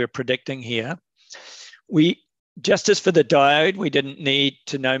what we were predicting here. Just as for the diode, we didn't need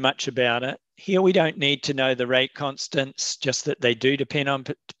to know much about it. Here, we don't need to know the rate constants, just that they do depend on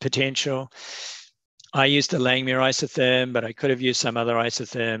potential. I used a Langmuir isotherm, but I could have used some other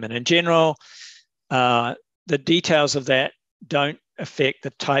isotherm. And in general, the details of that don't affect the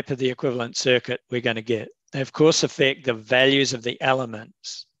type of the equivalent circuit we're going to get. They, of course, affect the values of the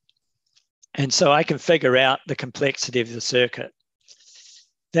elements. And so I can figure out the complexity of the circuit.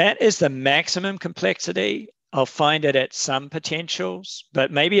 That is the maximum complexity. I'll find it at some potentials,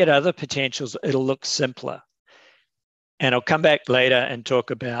 but maybe at other potentials, it'll look simpler. And I'll come back later and talk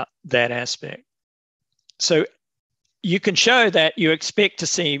about that aspect. So you can show that you expect to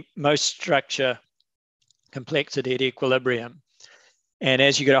see most structure complexity at equilibrium. And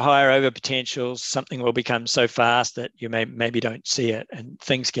as you get higher over potentials, something will become so fast that you maybe don't see it and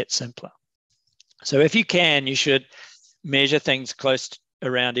things get simpler. So if you can, you should measure things close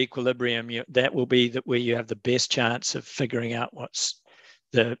around equilibrium. That will be where you have the best chance of figuring out what's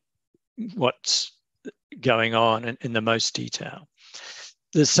going on in the most detail.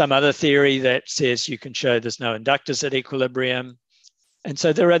 There's some other theory that says you can show there's no inductors at equilibrium. And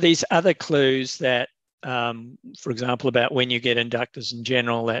so there are these other clues that, for example, about when you get inductors in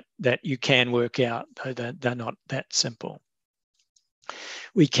general that you can work out, though they're not that simple.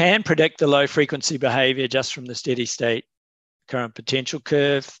 We can predict the low frequency behavior just from the steady state current potential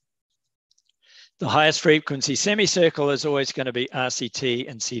curve. The highest frequency semicircle is always going to be RCT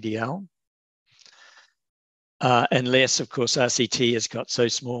and CDL. Unless, of course, RCT has got so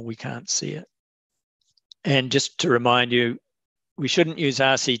small we can't see it. And just to remind you, we shouldn't use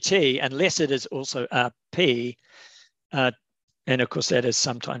RCT unless it is also RP. And of course, that is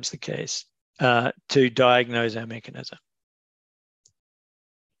sometimes the case to diagnose our mechanism.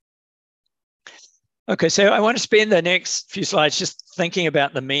 Okay, so I want to spend the next few slides just thinking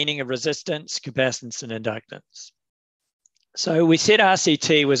about the meaning of resistance, capacitance, and inductance. So we said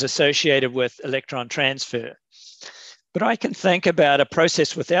RCT was associated with electron transfer, but I can think about a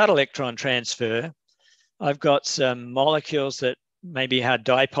process without electron transfer. I've got some molecules that maybe have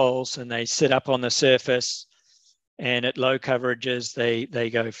dipoles and they sit up on the surface, and at low coverages, they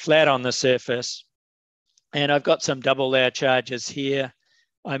go flat on the surface. And I've got some double layer charges here.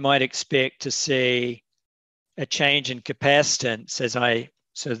 I might expect to see a change in capacitance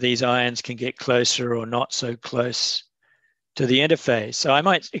so these ions can get closer or not so close to the interface. So I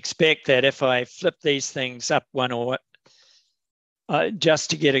might expect that if I flip these things up one or just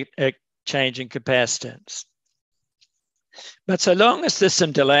to get a change in capacitance. But so long as there's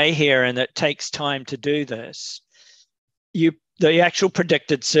some delay here and it takes time to do this, the actual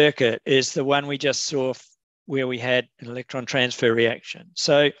predicted circuit is the one we just saw where we had an electron transfer reaction.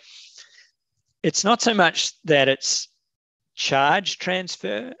 So it's not so much that it's charge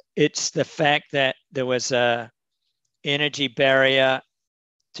transfer, it's the fact that there was a energy barrier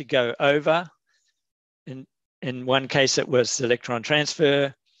to go over. In one case, it was electron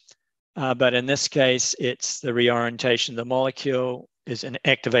transfer, but in this case, it's the reorientation of the molecule is an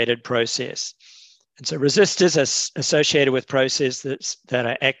activated process. And so resistors are associated with processes that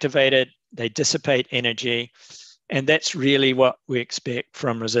are activated, they dissipate energy, and that's really what we expect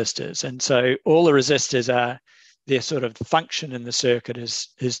from resistors. And so all the resistors their sort of function in the circuit is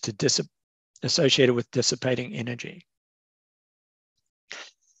associated with dissipating energy.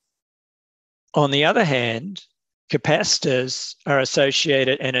 On the other hand, capacitors are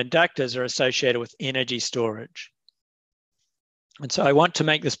associated and inductors are associated with energy storage. And so I want to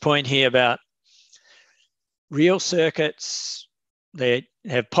make this point here about real circuits. They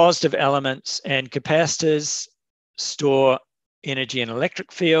have positive elements, and capacitors store energy in an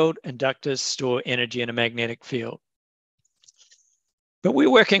electric field, inductors store energy in a magnetic field. But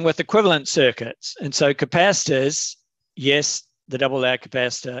we're working with equivalent circuits. And so capacitors, yes, the double-layer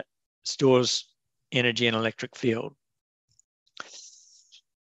capacitor stores energy in electric field.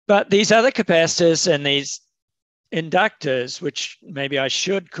 But these other capacitors and these inductors, which maybe I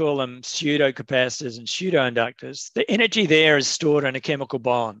should call them pseudo-capacitors and pseudo-inductors, the energy there is stored in a chemical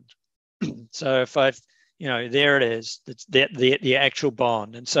bond. So if I've, there it is, it's the actual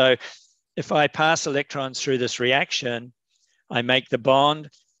bond. And so if I pass electrons through this reaction, I make the bond,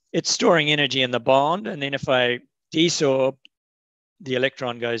 it's storing energy in the bond. And then if I desorb, the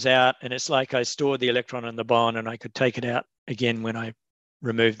electron goes out, and it's like I stored the electron in the bond and I could take it out again when I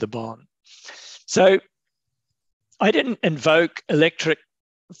remove the bond. So I didn't invoke electric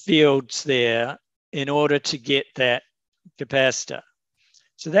fields there in order to get that capacitor.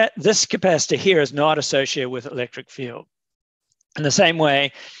 So that this capacitor here is not associated with electric field. In the same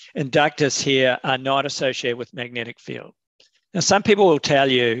way, inductors here are not associated with magnetic field. Now, some people will tell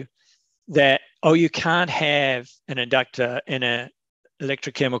you that, oh, you can't have an inductor in an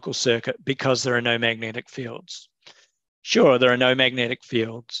electrochemical circuit because there are no magnetic fields. Sure, there are no magnetic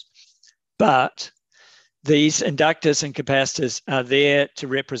fields, but these inductors and capacitors are there to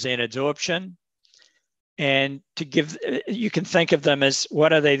represent absorption and to give, you can think of them as,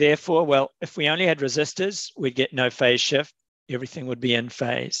 what are they there for? Well, if we only had resistors, we'd get no phase shift. Everything would be in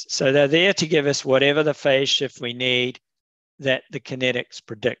phase. So they're there to give us whatever the phase shift we need that the kinetics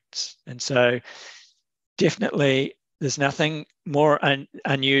predicts. And so definitely there's nothing more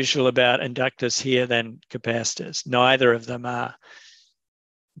unusual about inductors here than capacitors. Neither of them are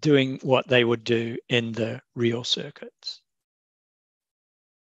doing what they would do in the real circuits.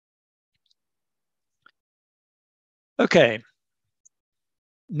 Okay,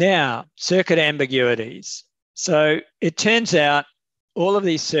 now circuit ambiguities. So it turns out all of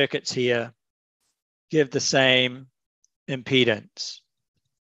these circuits here give the same impedance.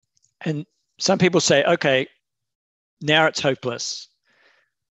 And some people say, okay, now it's hopeless.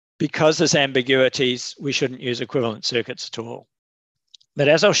 Because there's ambiguities, we shouldn't use equivalent circuits at all. But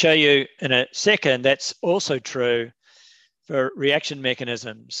as I'll show you in a second, that's also true for reaction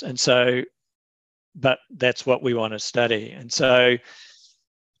mechanisms. And so, but that's what we want to study. And so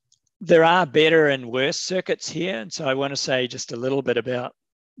there are better and worse circuits here. And so I want to say just a little bit about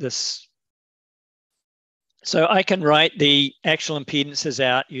this. So I can write the actual impedances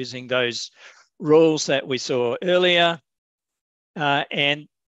out using those rules that we saw earlier. And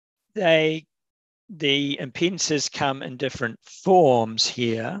the impedances come in different forms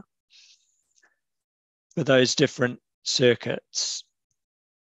here for those different circuits.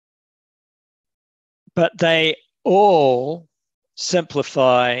 But they all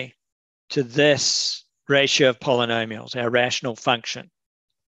simplify to this ratio of polynomials, our rational function.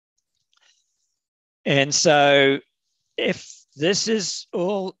 And so if this is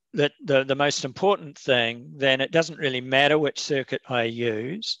all the most important thing, then it doesn't really matter which circuit I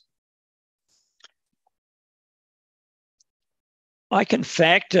use. I can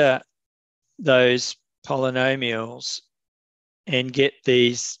factor those polynomials and get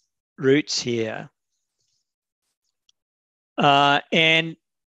these roots here. And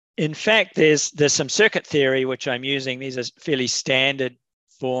in fact, there's some circuit theory which I'm using. These are fairly standard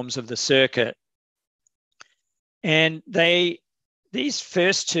forms of the circuit. And these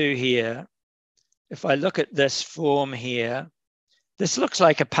first two here, if I look at this form here, this looks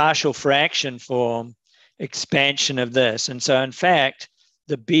like a partial fraction form expansion of this. And so in fact,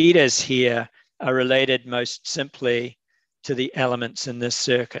 the betas here are related most simply to the elements in this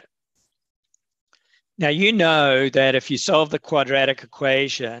circuit. Now, you know that if you solve the quadratic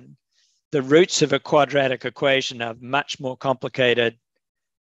equation, the roots of a quadratic equation are much more complicated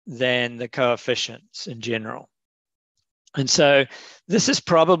than the coefficients in general. And so this is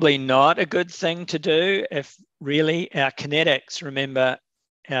probably not a good thing to do if really our kinetics, remember,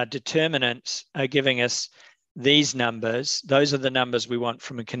 our determinants are giving us these numbers. Those are the numbers we want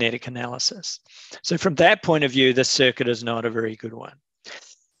from a kinetic analysis. So from that point of view, this circuit is not a very good one.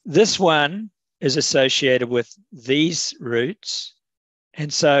 This one is associated with these roots.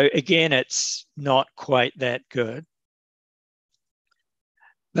 And so again, it's not quite that good.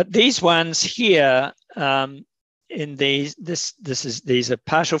 But these ones here, in these are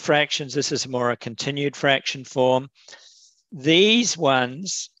partial fractions. This is more a continued fraction form. These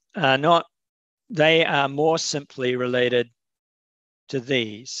ones are not, they are more simply related to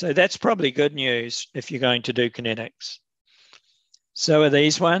these. So that's probably good news if you're going to do kinetics. So are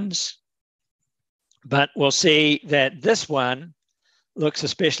these ones. But we'll see that this one looks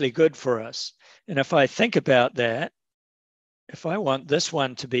especially good for us. And if I think about that, if I want this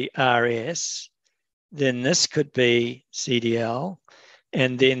one to be RS, then this could be CDL.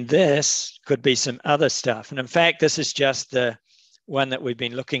 And then this could be some other stuff. And in fact, this is just the one that we've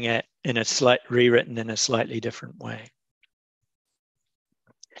been looking at in a rewritten in a slightly different way.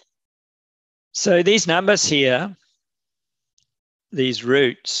 So these numbers here, these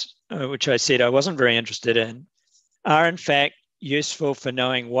roots, which I said I wasn't very interested in, are in fact useful for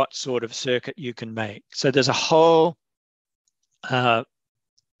knowing what sort of circuit you can make. So there's a whole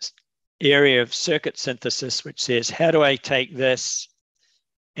area of circuit synthesis which says, how do I take this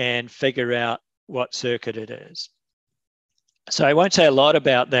and figure out what circuit it is? So I won't say a lot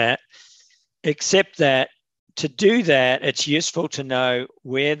about that, except that to do that, it's useful to know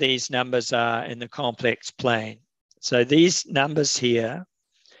where these numbers are in the complex plane. So these numbers here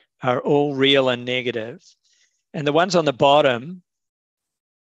are all real and negative. And the ones on the bottom,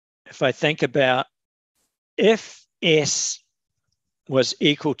 if I think about if S was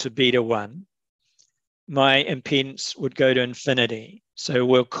equal to beta 1, my impedance would go to infinity. So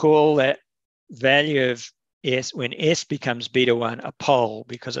we'll call that value of S, when S becomes beta 1, a pole,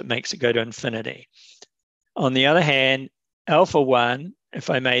 because it makes it go to infinity. On the other hand, alpha 1, if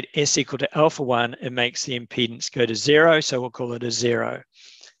I made S equal to alpha 1, it makes the impedance go to 0, so we'll call it a 0.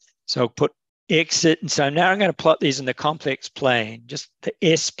 So I'll put X it, and so now I'm going to plot these in the complex plane, just the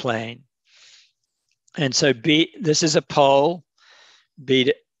S plane. And so this is a pole,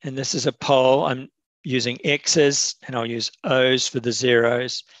 beta, and this is a pole. I'm using X's, and I'll use O's for the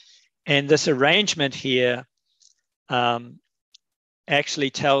zeros. And this arrangement here actually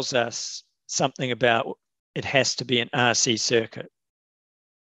tells us something about it has to be an RC circuit.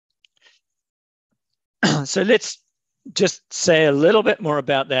 So let's just say a little bit more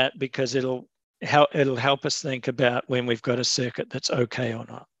about that, because it'll help us think about when we've got a circuit that's okay or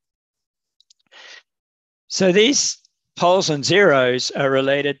not. So these poles and zeros are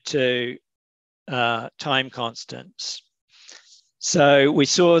related to time constants. So we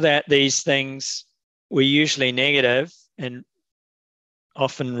saw that these things were usually negative and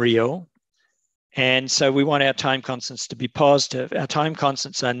often real. And so we want our time constants to be positive. Our time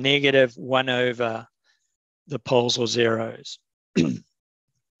constants are negative 1 over the poles or zeros.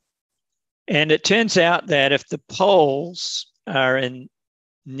 And it turns out that if the poles are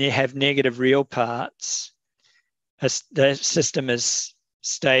have negative real parts, the system is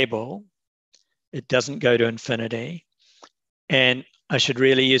stable. It doesn't go to infinity. And I should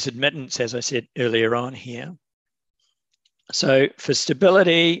really use admittance, as I said earlier on here. So for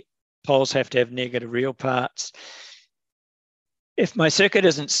stability, poles have to have negative real parts. If my circuit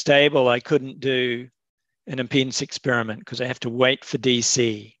isn't stable, I couldn't do an impedance experiment because I have to wait for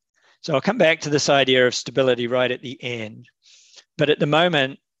DC. So I'll come back to this idea of stability right at the end. But at the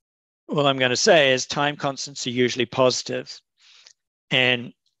moment, all I'm going to say is time constants are usually positive.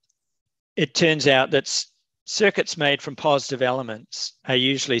 And it turns out that circuits made from positive elements are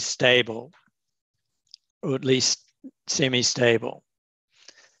usually stable, or at least semi-stable.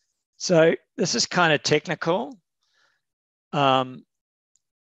 So this is kind of technical.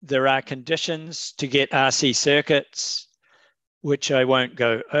 There are conditions to get RC circuits, which I won't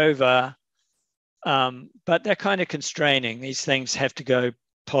go over, but they're kind of constraining. These things have to go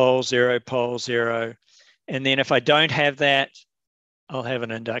pole 0, pole 0. And then if I don't have that, I'll have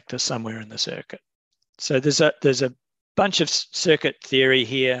an inductor somewhere in the circuit. So there's a bunch of circuit theory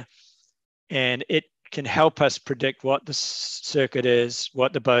here, and it can help us predict what the circuit is,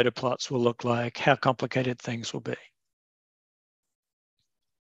 what the Bode plots will look like, how complicated things will be.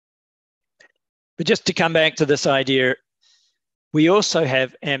 But just to come back to this idea, we also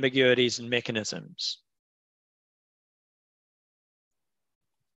have ambiguities in mechanisms.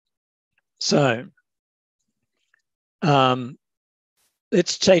 So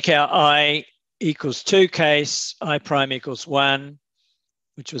let's take our I equals 2 case, I prime equals 1,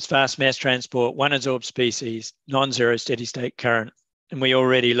 which was fast mass transport, one adsorbed species, non-zero steady state current. And we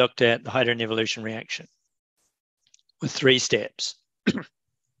already looked at the hydrogen evolution reaction with 3 steps.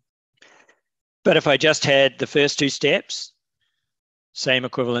 But if I just had the first 2 steps, same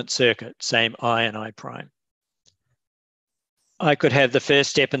equivalent circuit, same I and I prime. I could have the first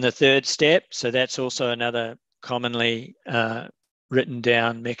step and the third step. So that's also another commonly written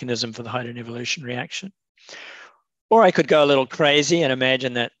down mechanism for the hydrogen evolution reaction. Or I could go a little crazy and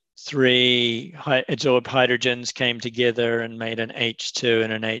imagine that 3 adsorbed hydrogens came together and made an H2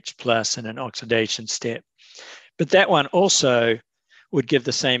 and an H plus and an oxidation step. But that one also would give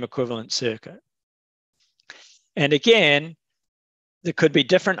the same equivalent circuit. And again, there could be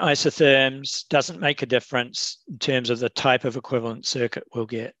different isotherms, doesn't make a difference in terms of the type of equivalent circuit we'll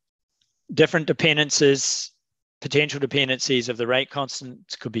get. Different dependencies, potential dependencies of the rate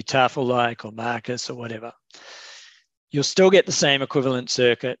constants could be Tafel-like or Marcus or whatever. you'll still get the same equivalent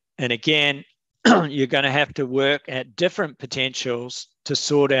circuit. And again, you're going to have to work at different potentials to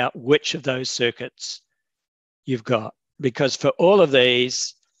sort out which of those circuits you've got. Because for all of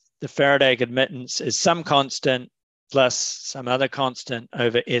these, the Faraday admittance is some constant plus some other constant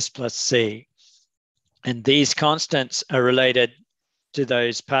over S plus C. And these constants are related to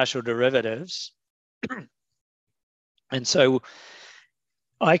those partial derivatives. And so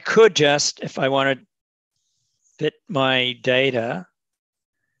I could just, if I wanted, fit my data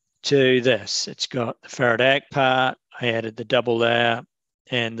to this. It's got the Faradaic part, I added the double layer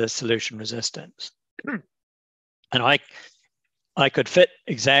and the solution resistance. And I could fit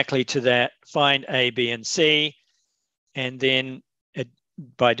exactly to that, find A, B, and C, and then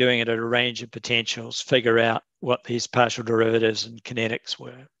by doing it at a range of potentials, figure out what these partial derivatives and kinetics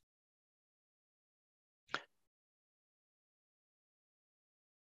were.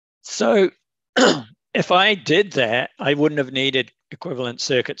 So if I did that, I wouldn't have needed equivalent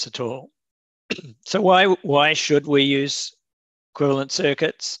circuits at all. So why should we use equivalent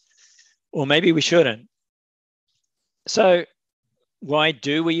circuits? Or maybe we shouldn't. So why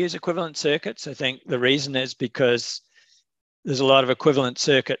do we use equivalent circuits? I think the reason is because there's a lot of equivalent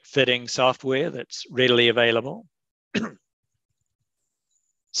circuit fitting software that's readily available.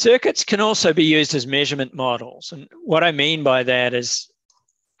 Circuits can also be used as measurement models. And what I mean by that is,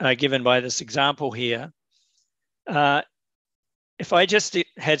 given by this example here, if I just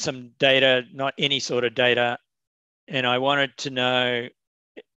had some data, not any sort of data, and I wanted to know,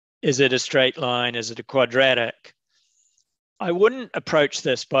 is it a straight line? Is it a quadratic? I wouldn't approach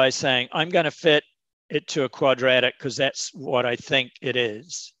this by saying, I'm going to fit it to a quadratic because that's what I think it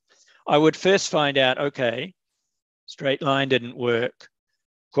is. I would first find out, okay, straight line didn't work,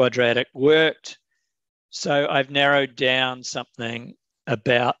 quadratic worked. So I've narrowed down something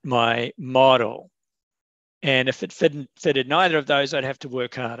about my model. And if it fitted neither of those, I'd have to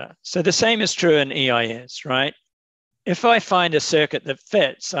work harder. So the same is true in EIS, right? If I find a circuit that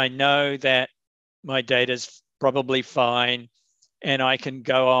fits, I know that my data's probably fine, and I can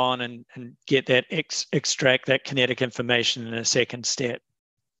go on and get that, extract that kinetic information in a second step.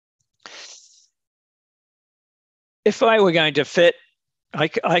 If I were going to fit, I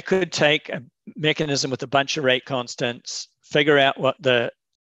could take a mechanism with a bunch of rate constants, figure out what the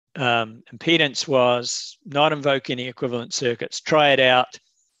impedance was, not invoke any equivalent circuits, try it out,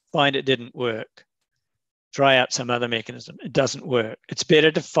 find it didn't work, try out some other mechanism, it doesn't work. It's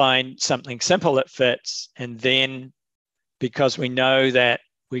better to find something simple that fits, and then, because we know that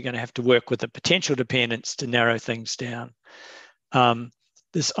we're going to have to work with the potential dependence to narrow things down.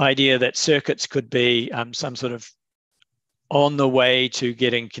 This idea that circuits could be some sort of on the way to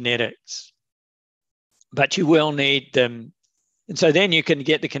getting kinetics, but you will need them. And so then you can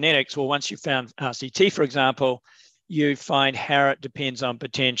get the kinetics. Well, once you've found RCT, for example, you find how it depends on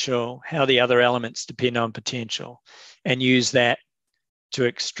potential, how the other elements depend on potential, and use that to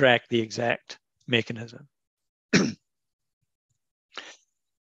extract the exact mechanism.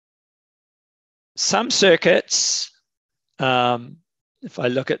 Some circuits, if I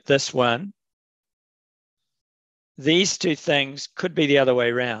look at this one, these two things could be the other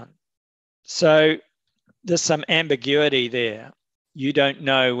way around. So there's some ambiguity there. You don't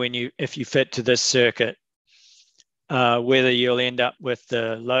know if you fit to this circuit, whether you'll end up with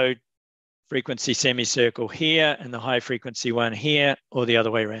the low frequency semicircle here and the high frequency one here, or the other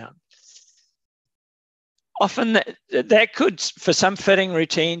way around. Often that could, for some fitting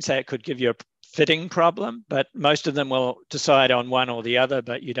routines, that could give you a fitting problem, but most of them will decide on one or the other,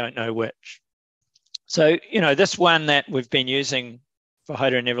 but you don't know which. So, this one that we've been using for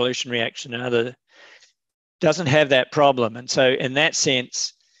hydrogen evolution reaction and other doesn't have that problem. And so in that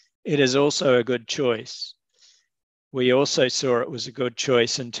sense, it is also a good choice. We also saw it was a good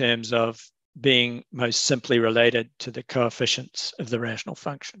choice in terms of being most simply related to the coefficients of the rational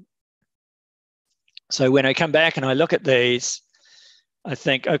function. So when I come back and I look at these, I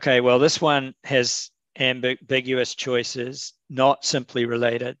think, okay, well, this one has ambiguous choices, not simply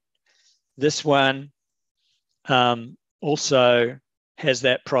related. This one also has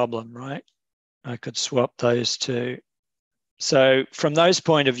that problem, right? I could swap those two. So from those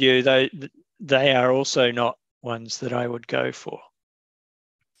point of view, they are also not ones that I would go for.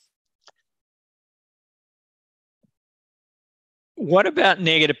 What about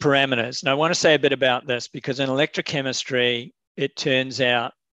negative parameters? And I want to say a bit about this because in electrochemistry, it turns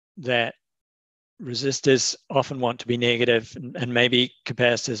out that resistors often want to be negative and maybe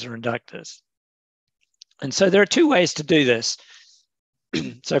capacitors or inductors. And so there are two ways to do this.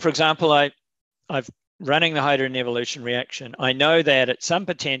 So for example, I've running the hydrogen evolution reaction. I know that at some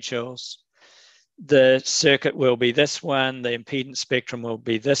potentials, the circuit will be this one, the impedance spectrum will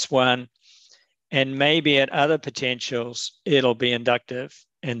be this one, and maybe at other potentials, it'll be inductive,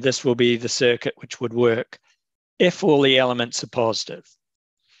 and this will be the circuit which would work if all the elements are positive.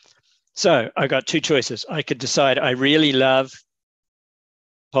 So I got two choices. I could decide I really love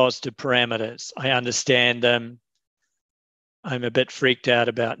positive parameters. I understand them. I'm a bit freaked out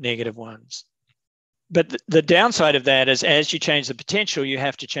about negative ones. But the downside of that is as you change the potential, you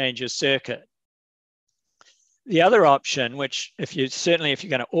have to change your circuit. The other option, which if you're going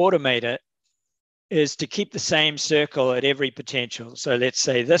to automate it, is to keep the same circle at every potential. So let's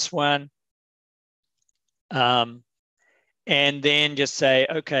say this one, and then just say,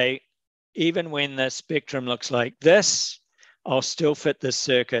 okay, even when the spectrum looks like this, I'll still fit this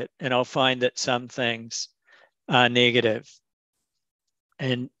circuit, and I'll find that some things are negative.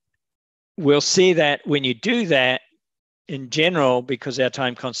 And we'll see that when you do that, in general, because our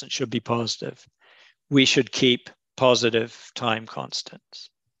time constant should be positive, we should keep positive time constants.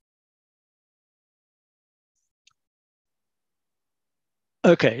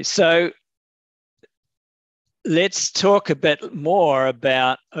 Okay, so let's talk a bit more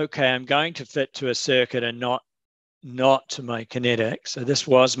about, okay, I'm going to fit to a circuit and not to my kinetics. So this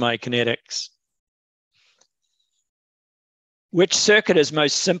was my kinetics. Which circuit is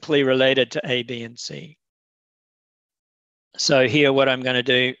most simply related to A, B, and C? So here what I'm going to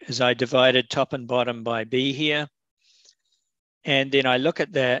do is I divided top and bottom by B here. And then I look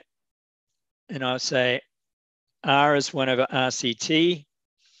at that and I'll say R is 1 over RCT.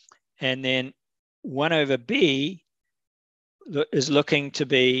 And then 1 over B is looking to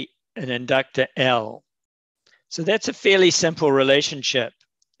be an inductor L. So that's a fairly simple relationship.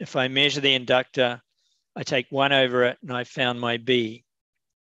 If I measure the inductor, I take 1 over it and I found my B.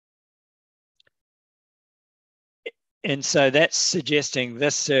 And so that's suggesting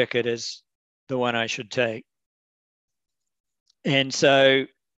this circuit is the one I should take. And so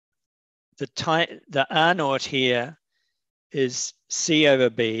the R naught here is C over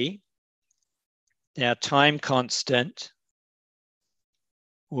B. Our time constant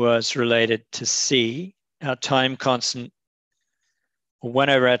was related to C. Our time constant, or 1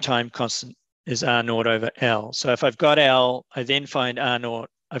 over our time constant, is R naught over L. So if I've got L, I then find R naught,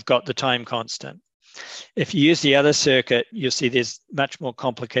 I've got the time constant. If you use the other circuit, you'll see there's much more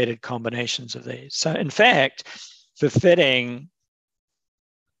complicated combinations of these. So in fact, for fitting,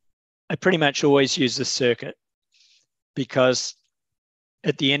 I pretty much always use this circuit because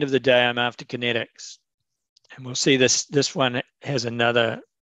at the end of the day, I'm after kinetics. And we'll see this one has another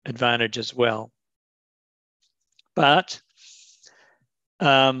advantage as well. But,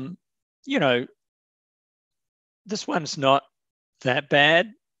 you know, this one's not that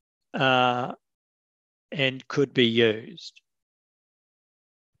bad and could be used.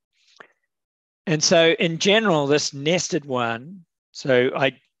 And so in general, this nested one,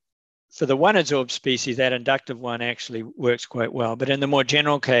 for the one adsorbed species, that inductive one actually works quite well. But in the more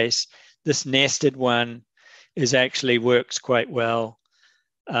general case, this nested one actually works quite well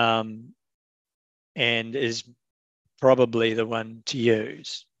and is probably the one to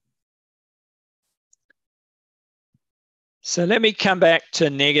use. So let me come back to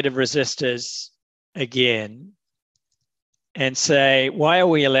negative resistors again and say, why are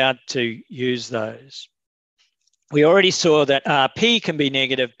we allowed to use those? We already saw that RP can be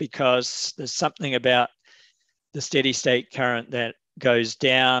negative because there's something about the steady state current that goes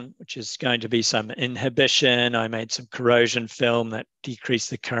down, which is going to be some inhibition. I made some corrosion film that decreased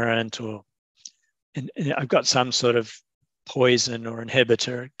the current, and I've got some sort of poison or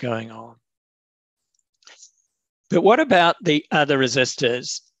inhibitor going on. But what about the other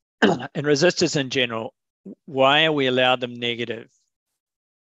resistors and resistors in general? Why are we allowed them negative?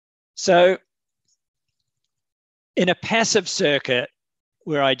 So in a passive circuit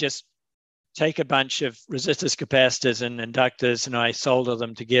where I just take a bunch of resistors, capacitors, and inductors, and I solder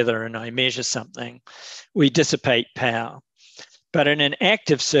them together and I measure something, we dissipate power. But in an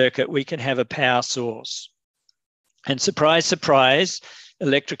active circuit, we can have a power source. And surprise, surprise,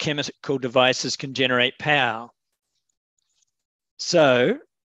 electrochemical devices can generate power. So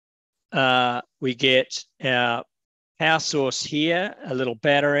we get our power source here, a little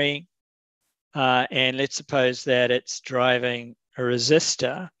battery, and let's suppose that it's driving a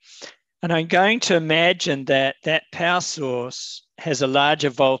resistor. And I'm going to imagine that that power source has a larger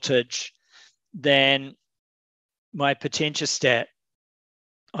voltage than my potentiostat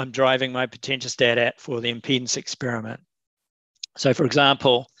I'm driving my potentiostat at for the impedance experiment. So for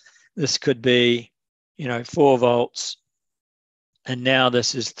example, this could be, 4 volts, and now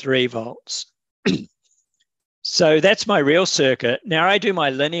this is 3 volts. So that's my real circuit. Now I do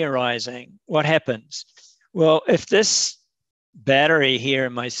my linearizing. What happens? Well, if this battery here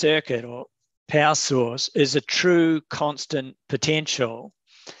in my circuit or power source is a true constant potential,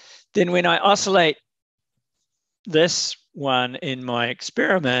 then when I oscillate this one in my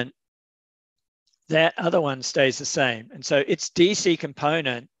experiment, that other one stays the same. And so its DC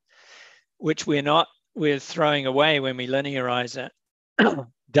component, which we're throwing away when we linearize it,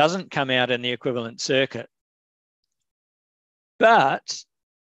 doesn't come out in the equivalent circuit. But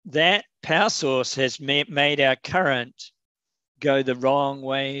that power source has made our current go the wrong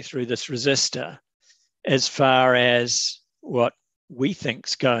way through this resistor as far as what we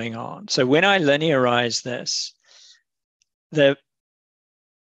think's going on. So when I linearize this, the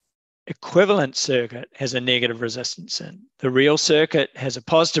equivalent circuit has a negative resistance in. The real circuit has a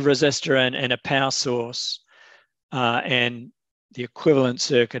positive resistor in and a power source, and the equivalent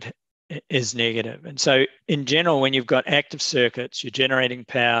circuit is negative. And so in general, when you've got active circuits, you're generating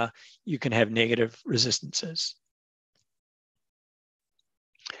power, you can have negative resistances.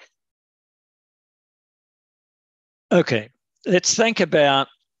 Okay, let's think about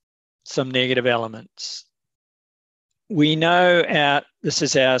some negative elements. We know this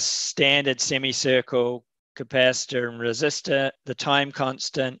is our standard semicircle capacitor and resistor. The time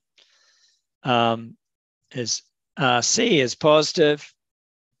constant is RC is positive.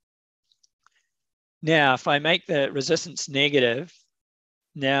 Now, if I make the resistance negative,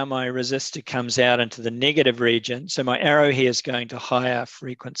 now my resistor comes out into the negative region. So my arrow here is going to higher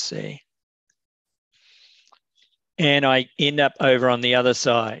frequency. And I end up over on the other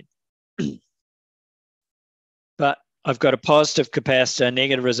side. But I've got a positive capacitor, a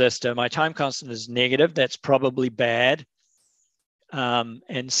negative resistor. My time constant is negative. That's probably bad.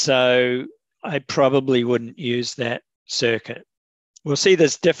 And so I probably wouldn't use that circuit. We'll see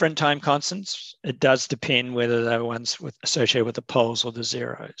there's different time constants. It does depend whether they're ones associated with the poles or the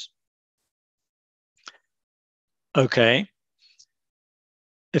zeros. Okay.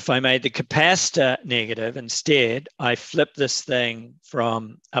 If I made the capacitor negative instead, I flip this thing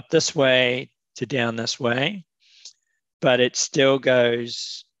from up this way to down this way, but it still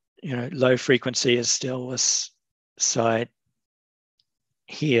goes, low frequency is still this side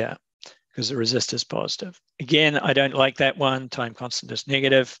here because the resistor is positive. Again, I don't like that one. Time constant is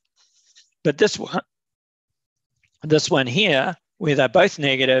negative. But this one here, where they're both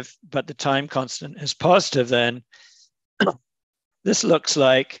negative, but the time constant is positive, then this looks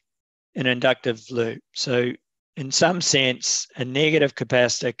like an inductive loop. So in some sense, a negative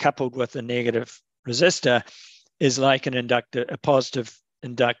capacitor coupled with a negative resistor is like a positive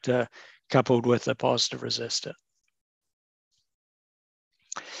inductor coupled with a positive resistor.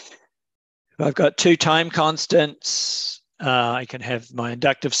 If I've got two time constants, I can have my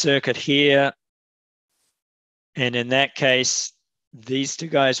inductive circuit here. And in that case, these two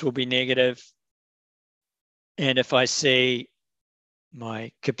guys will be negative. And if I see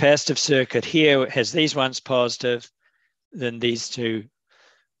my capacitive circuit here has these ones positive, then these two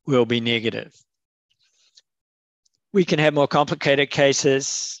will be negative. We can have more complicated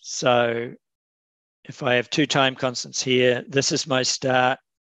cases. So if I have two time constants here, this is my start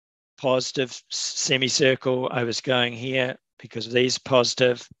positive semicircle. I was going here because these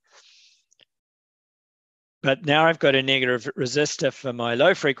positive. But now I've got a negative resistor for my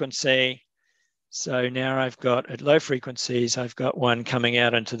low frequency. So now I've got, at low frequencies, I've got one coming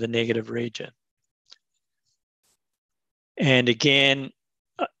out into the negative region. And again,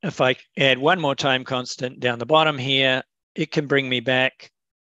 if I add one more time constant down the bottom here, it can bring me back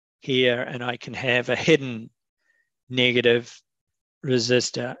here and I can have a hidden negative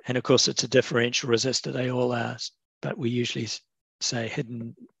resistor. And of course, it's a differential resistor. They all are, but we usually say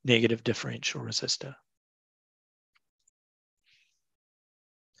hidden negative differential resistor.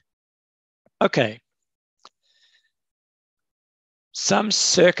 Okay. Some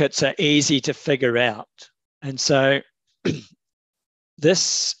circuits are easy to figure out. And so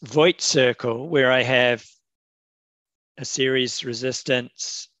this Voigt circle where I have a series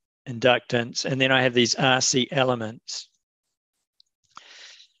resistance, inductance, and then I have these RC elements,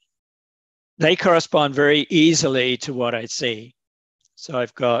 they correspond very easily to what I see. So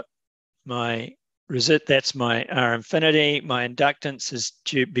I've got my that's my R infinity. My inductance is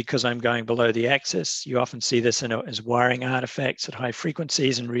due because I'm going below the axis. You often see this as wiring artifacts at high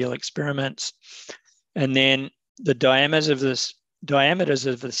frequencies in real experiments. And then the diameters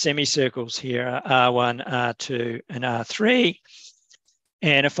of the semicircles here are R1, R2, and R3.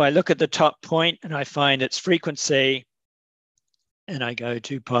 And if I look at the top point and I find its frequency, and I go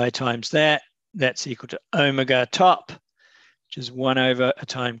 2 pi times that, that's equal to omega top, which is 1 over a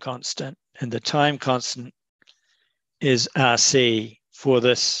time constant. And the time constant is RC for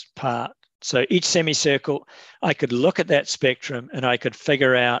this part. So each semicircle, I could look at that spectrum and I could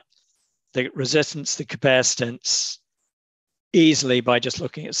figure out the resistance, the capacitance easily by just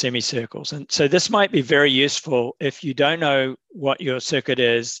looking at semicircles. And so this might be very useful if you don't know what your circuit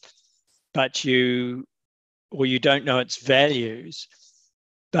is, but you don't know its values.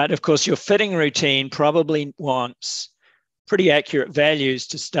 But of course, your fitting routine probably wants pretty accurate values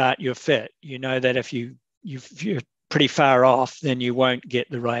to start your fit. You know that if you're pretty far off, then you won't get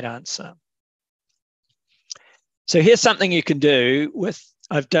the right answer. So here's something you can do with,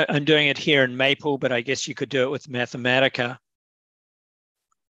 I'm doing it here in Maple, but I guess you could do it with Mathematica.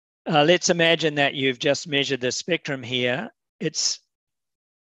 Let's imagine that you've just measured the spectrum here.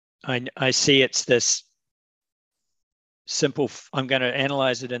 I see it's this simple, I'm going to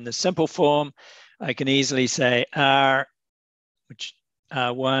analyze it in the simple form. I can easily say R, which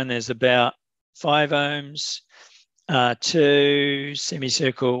R1 is about 5 ohms. R2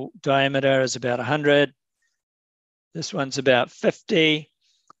 semicircle diameter is about 100. This one's about 50.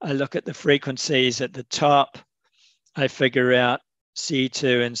 I look at the frequencies at the top. I figure out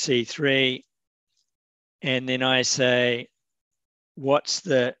C2 and C3. And then I say, what's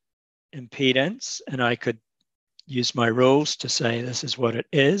the impedance? And I could use my rules to say this is what it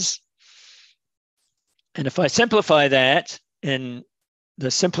is. And if I simplify that, and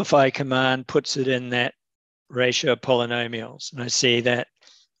the simplify command puts it in that ratio of polynomials. And I see that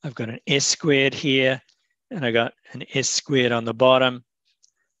I've got an S squared here, and I got an S squared on the bottom.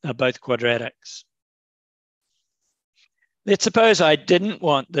 They're both quadratics. Let's suppose I didn't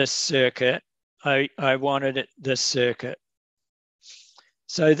want this circuit. I wanted this circuit.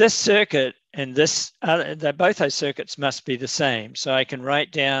 So this circuit and this, both those circuits must be the same. So I can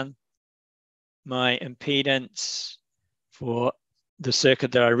write down my impedance for the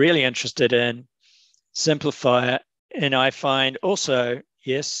circuit that I'm really interested in, simplify it, and I find also,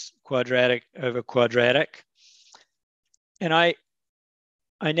 yes, quadratic over quadratic. And I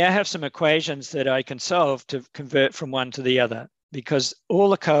now have some equations that I can solve to convert from one to the other, because all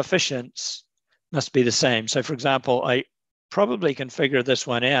the coefficients must be the same. So for example, I probably can figure this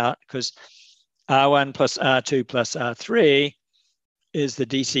one out, because R1 plus R2 plus R3 is the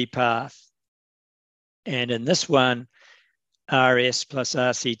DC path. And in this one, RS plus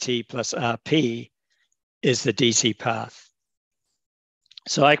RCT plus RP is the DC path.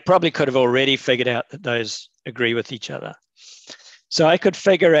 So I probably could have already figured out that those agree with each other. So I could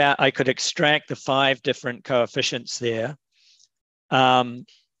figure out, I could extract the 5 different coefficients there. And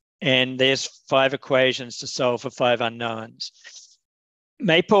there's 5 equations to solve for 5 unknowns.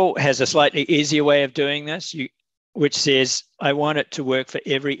 Maple has a slightly easier way of doing this, which says I want it to work for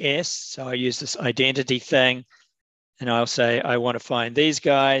every S. So I use this identity thing, and I'll say I want to find these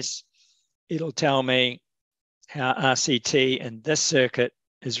guys. It'll tell me how RCT in this circuit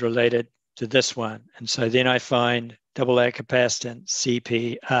is related to this one. And so then I find AA capacitance,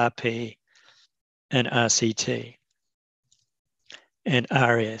 CP, RP, and RCT, and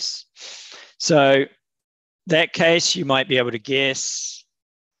RS. So that case, you might be able to guess.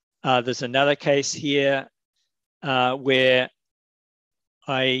 There's another case here where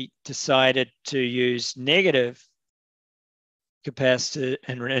I decided to use negative capacitor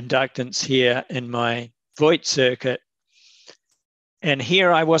and inductance here in my Voigt circuit. And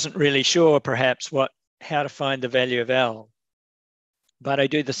here I wasn't really sure perhaps how to find the value of L. But I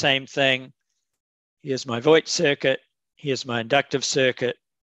do the same thing. Here's my Voigt circuit. Here's my inductive circuit.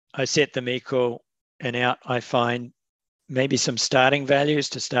 I set them equal, and out I find maybe some starting values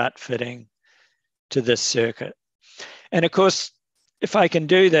to start fitting to this circuit. And of course, if I can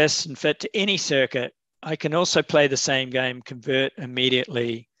do this and fit to any circuit, I can also play the same game, convert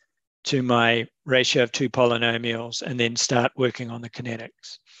immediately to my ratio of 2 polynomials, and then start working on the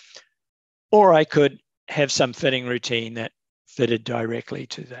kinetics. Or I could have some fitting routine that fitted directly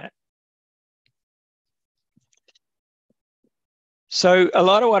to that. So a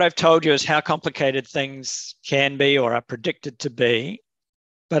lot of what I've told you is how complicated things can be or are predicted to be,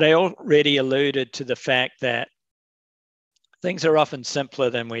 but I already alluded to the fact that things are often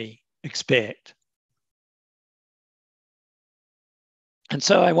simpler than we expect. And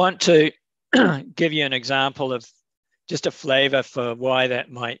so I want to give you an example of just a flavor for why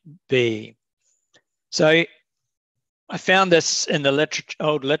that might be. So I found this in the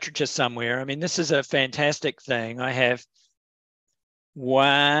old literature somewhere. I mean, this is a fantastic thing. I have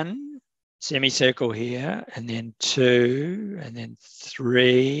 1 semicircle here, and then 2, and then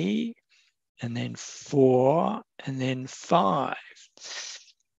 3, and then 4, and then 5.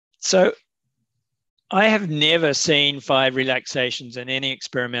 So I have never seen 5 relaxations in any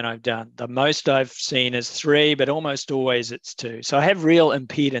experiment I've done. The most I've seen is 3, but almost always it's 2. So I have real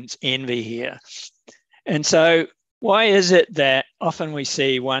impedance envy here. And so why is it that often we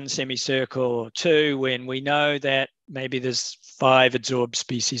see 1 semicircle or 2 when we know that maybe there's 5 adsorbed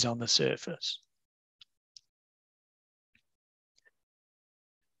species on the surface?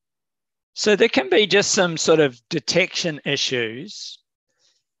 So there can be just some sort of detection issues.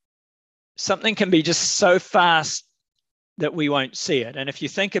 Something can be just so fast that we won't see it. And if you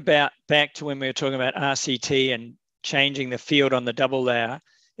think about back to when we were talking about RCT and changing the field on the double layer,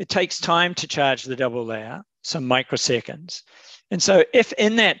 it takes time to charge the double layer, some microseconds. And so if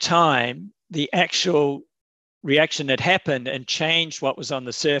in that time, the actual reaction had happened and changed what was on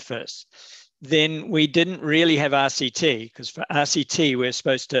the surface, then we didn't really have RCT, because for RCT, we're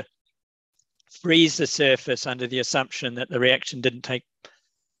supposed to freeze the surface under the assumption that the reaction didn't take,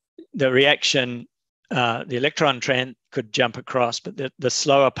 the reaction, the electron trend could jump across, but the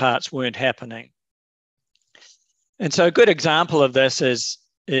slower parts weren't happening. And so a good example of this is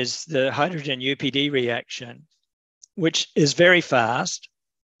the hydrogen UPD reaction, which is very fast.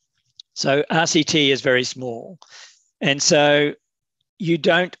 So RCT is very small. And so you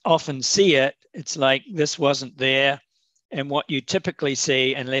don't often see it. It's like this wasn't there. And what you typically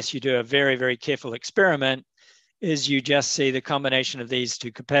see, unless you do a very, very careful experiment, is you just see the combination of these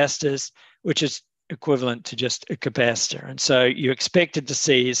 2 capacitors, which is equivalent to just a capacitor. And so you expected to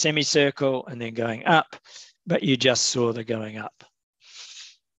see a semicircle and then going up, but you just saw the going up.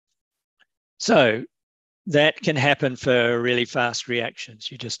 So that can happen for really fast reactions.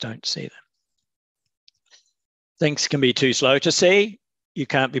 You just don't see them. Things can be too slow to see. You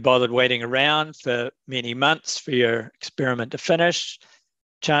can't be bothered waiting around for many months for your experiment to finish.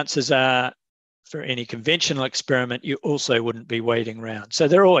 Chances are, for any conventional experiment, you also wouldn't be waiting around. So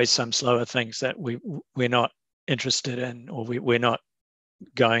there are always some slower things that we're not interested in, or we're not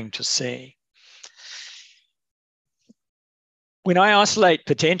going to see. When I oscillate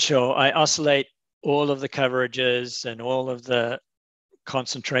potential, I oscillate all of the coverages and all of the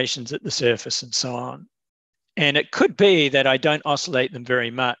concentrations at the surface and so on. And it could be that I don't oscillate them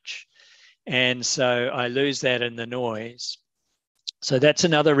very much. And so I lose that in the noise. So that's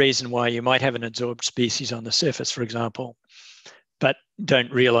another reason why you might have an adsorbed species on the surface, for example, but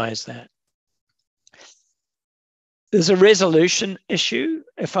don't realize that. There's a resolution issue.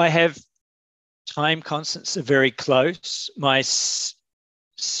 If I have time constants that are very close, my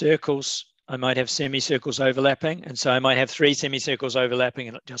circles, I might have semicircles overlapping. And so I might have 3 semicircles overlapping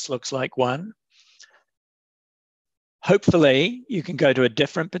and it just looks like 1. Hopefully you can go to a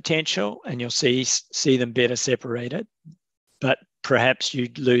different potential and you'll see them better separated, but perhaps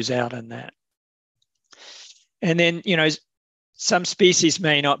you'd lose out on that. And then, some species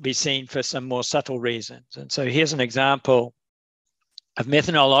may not be seen for some more subtle reasons. And so here's an example of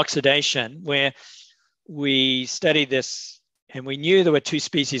methanol oxidation where we studied this and we knew there were 2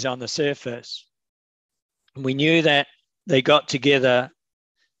 species on the surface. We knew that they got together,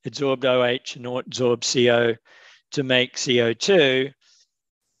 adsorbed OH and adsorbed CO to make CO2,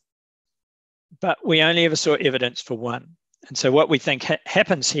 but we only ever saw evidence for 1. And so what we think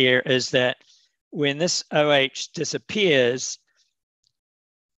happens here is that when this OH disappears,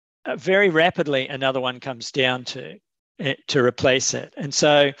 very rapidly another one comes down to replace it. And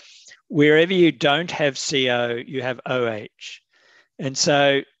so wherever you don't have CO, you have OH. And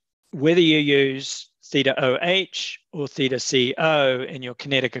so whether you use theta OH or theta CO in your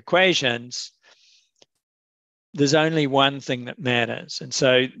kinetic equations, there's only one thing that matters. And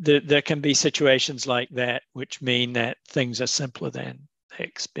so there can be situations like that, which mean that things are simpler than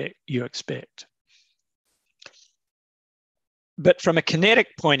you expect. But from a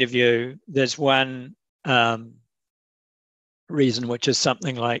kinetic point of view, there's one reason, which is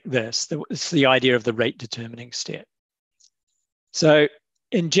something like this. It's the idea of the rate determining step. So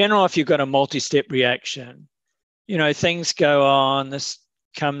in general, if you've got a multi-step reaction, things go on, this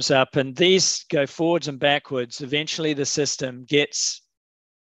comes up and these go forwards and backwards. Eventually the system gets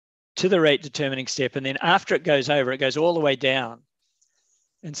to the rate determining step. And then after it goes over, it goes all the way down.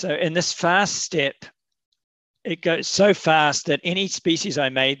 And so in this fast step, it goes so fast that any species I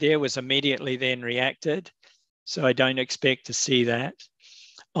made there was immediately then reacted. So I don't expect to see that.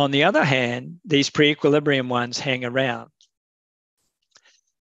 On the other hand, these pre-equilibrium ones hang around.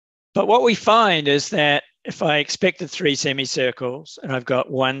 But what we find is that if I expected 3 semicircles and I've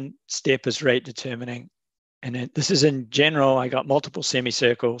got 1 step as rate determining, and this is in general, I got multiple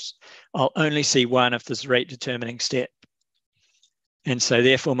semicircles, I'll only see 1 if there's a rate determining step. And so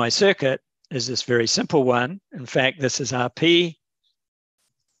therefore my circuit is this very simple one. In fact, this is RP.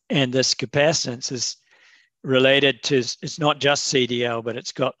 And this capacitance is related to, it's not just CDL, but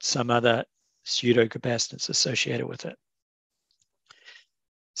it's got some other pseudo capacitance associated with it.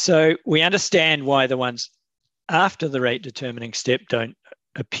 So we understand why the ones after the rate determining step don't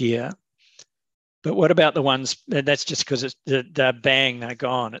appear. But what about the ones, that's just because they're bang, they're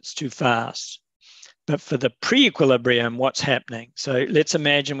gone, it's too fast. But for the pre-equilibrium, what's happening? So let's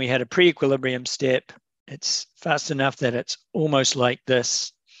imagine we had a pre-equilibrium step. It's fast enough that it's almost like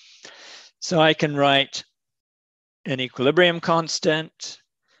this. So I can write an equilibrium constant.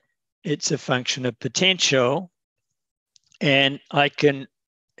 It's a function of potential. And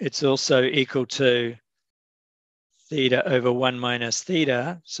it's also equal to theta over 1 minus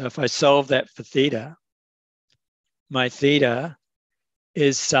theta. So if I solve that for theta, my theta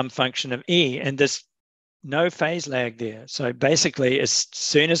is some function of E, and there's no phase lag there. So basically, as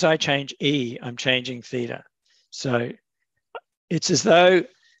soon as I change E, I'm changing theta. So it's as though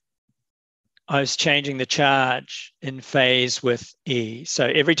I was changing the charge in phase with E. So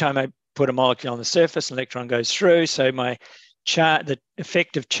every time I put a molecule on the surface, an electron goes through. So the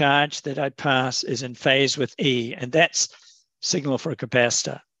effective charge that I pass is in phase with E, and that's signal for a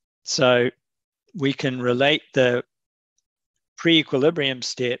capacitor. So we can relate the pre-equilibrium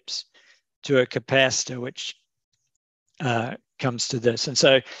steps to a capacitor, which comes to this. And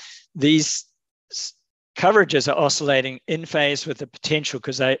so these coverages are oscillating in phase with the potential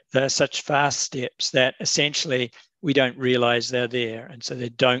because they're such fast steps that essentially we don't realize they're there, and so they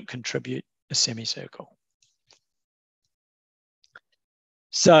don't contribute a semicircle.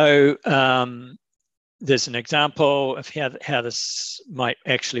 So there's an example of how this might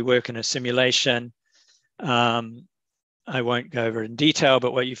actually work in a simulation. I won't go over it in detail,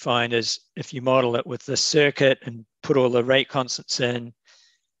 but what you find is if you model it with this circuit and put all the rate constants in,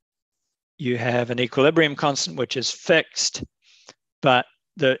 you have an equilibrium constant, which is fixed, but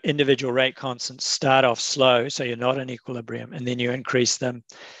the individual rate constants start off slow, so you're not in equilibrium, and then you increase them.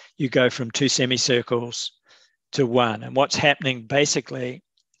 You go from 2 semicircles to 1. And what's happening, basically,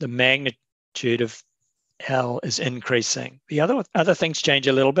 the magnitude of L is increasing. The other things change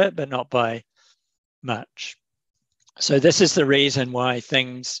a little bit, but not by much. So this is the reason why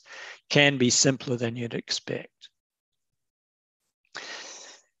things can be simpler than you'd expect.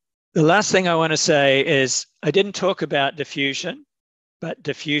 The last thing I want to say is I didn't talk about diffusion, but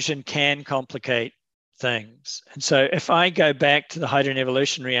diffusion can complicate things. And so if I go back to the hydrogen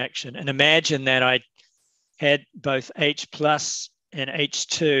evolution reaction and imagine that I had both H plus and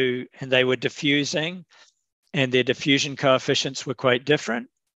H2 and they were diffusing and their diffusion coefficients were quite different.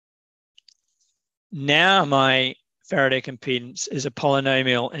 Now my Faraday impedance is a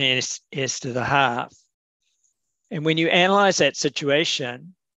polynomial in S to the half. And when you analyze that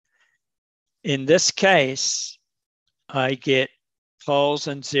situation, in this case, I get poles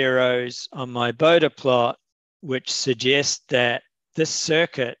and zeros on my Bode plot, which suggests that this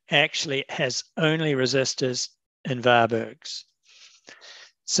circuit actually has only resistors and Warburgs.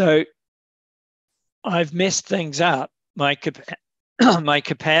 So I've messed things up. My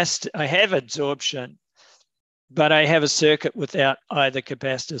capacity, I have absorption, but I have a circuit without either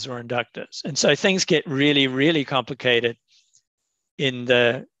capacitors or inductors. And so things get really, really complicated in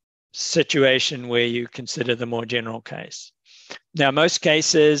the situation where you consider the more general case. Now, most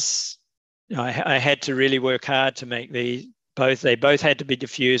cases, I had to really work hard to make they both had to be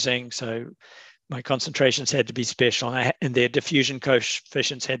diffusing. So my concentrations had to be special and their diffusion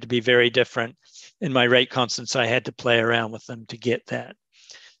coefficients had to be very different. In my rate constants, I had to play around with them to get that.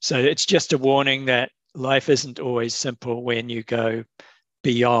 So it's just a warning that life isn't always simple when you go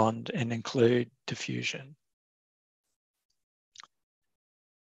beyond and include diffusion.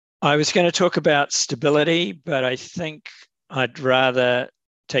 I was going to talk about stability, but I think I'd rather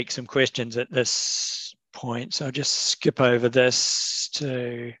take some questions at this point. So I'll just skip over this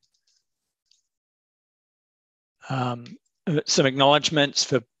to some acknowledgements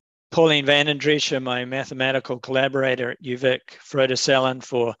for Pauline van den Driesche, my mathematical collaborator at UVic, Frode Sellen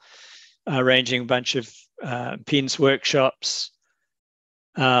for arranging a bunch of impedance workshops.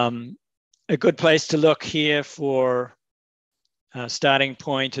 A good place to look here for starting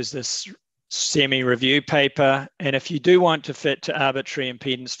point is this semi-review paper. And if you do want to fit to arbitrary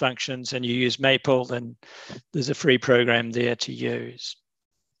impedance functions and you use Maple, then there's a free program there to use.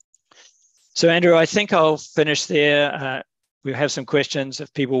 So Andrew, I think I'll finish there. We'll have some questions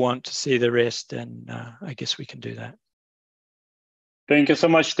if people want to see the rest, and I guess we can do that. Thank you so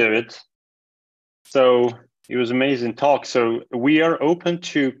much, David. So it was an amazing talk. So we are open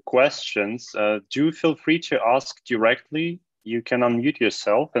to questions. Do feel free to ask directly. You can unmute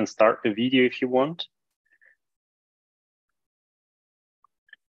yourself and start the video if you want.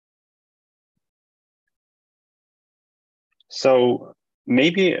 So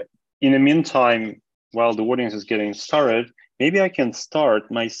maybe in the meantime, while the audience is getting started, maybe I can start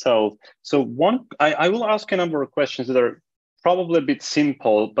myself. So I will ask a number of questions that are probably a bit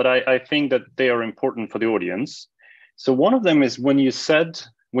simple, but I think that they are important for the audience. So one of them is when you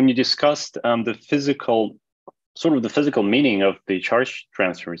discussed the physical meaning of the charge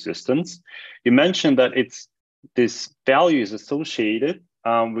transfer resistance, you mentioned that this value is associated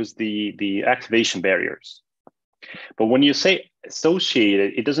with the activation barriers. But when you say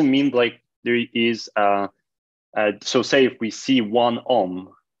associated, it doesn't mean like there is so say if we see 1 ohm,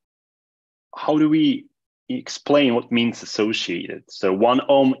 how do we explain what means associated? So 1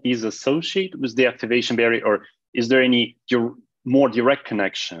 ohm is associated with the activation barrier, or is there any more direct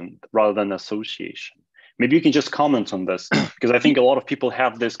connection rather than association? Maybe you can just comment on this, because I think a lot of people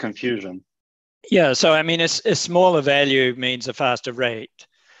have this confusion. Yeah, so I mean, a smaller value means a faster rate,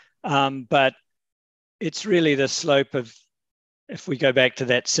 but it's really the slope of, if we go back to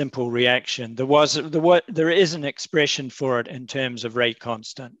that simple reaction, there is an expression for it in terms of rate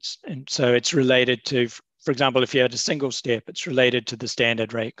constants. And so it's related to, for example, if you had a single step, it's related to the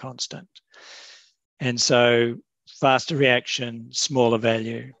standard rate constant. And so faster reaction, smaller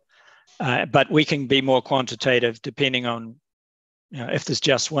value. But we can be more quantitative depending on, if there's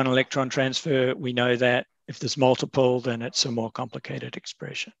just one electron transfer, we know that. If there's multiple, then it's a more complicated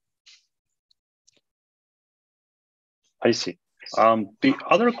expression. I see. The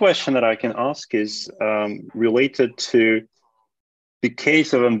other question that I can ask is related to the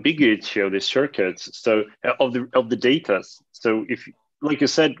case of ambiguity of the circuits, so of the data. So if, like you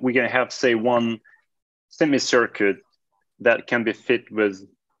said, we can have, say, one semicircuit that can be fit with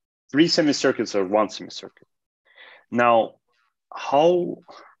 3 semicircuits or 1 semicircuit. Now, I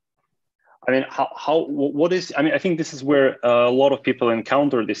think this is where a lot of people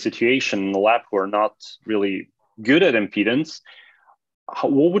encounter this situation in the lab who are not really good at impedance.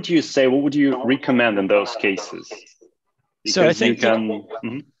 What would you say? What would you recommend in those cases? Because so I think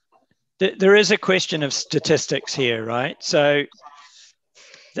there is a question of statistics here, right? So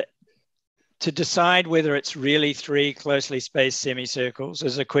to decide whether it's really 3 closely spaced semicircles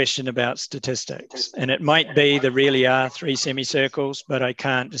is a question about statistics. And it might be there really are 3 semicircles, but I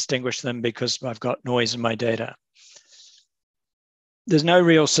can't distinguish them because I've got noise in my data. There's no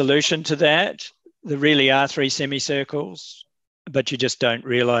real solution to that. There really are 3 semicircles, but you just don't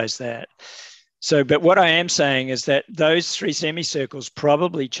realize that. So, but what I am saying is that those 3 semicircles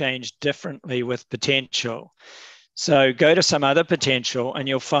probably change differently with potential. So go to some other potential and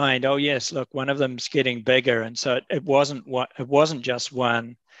you'll find, oh yes, look, one of them's getting bigger. And so it wasn't just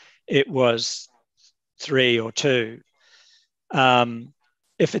 1, it was 3 or 2.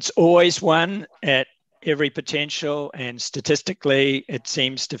 If it's always 1 at every potential and statistically it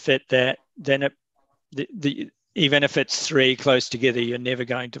seems to fit that, then even if it's 3 close together, you're never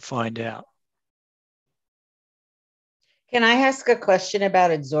going to find out. Can I ask a question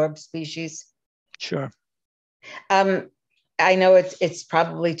about adsorbed species? Sure. I know it's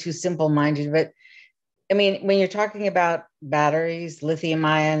probably too simple-minded, but I mean, when you're talking about batteries, lithium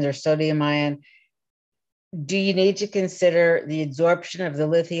ion or sodium ion, do you need to consider the adsorption of the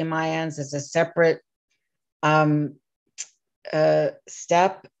lithium ions as a separate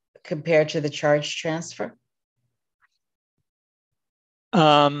step compared to the charge transfer?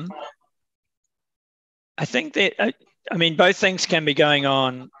 I think that, I mean, both things can be going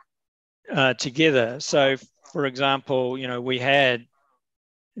on together. So, for example, we had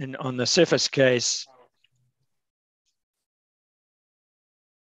on the surface case,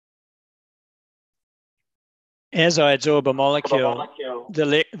 as I adsorb a molecule,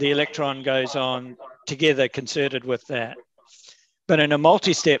 the electron goes on together concerted with that. But in a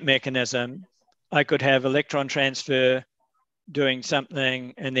multi-step mechanism, I could have electron transfer doing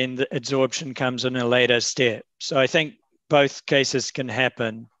something and then the adsorption comes in a later step. So I think both cases can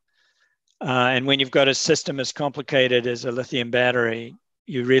happen. And when you've got a system as complicated as a lithium battery,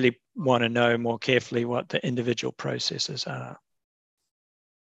 you really want to know more carefully what the individual processes are.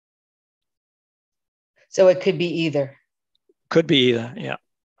 So it could be either. Could be either, yeah.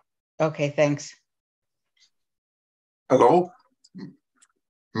 Okay, thanks. Hello.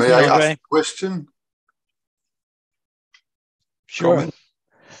 May I ask a question? Sure.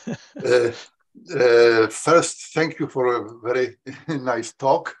 First, thank you for a very nice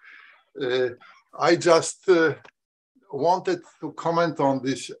talk. I just wanted to comment on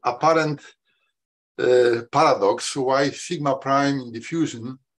this apparent paradox why sigma prime in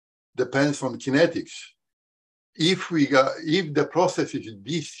diffusion depends on kinetics. If the process is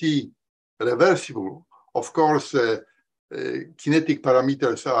DC reversible, of course, kinetic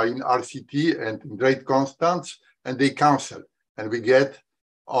parameters are in RCT and in rate constants, and they cancel. And we get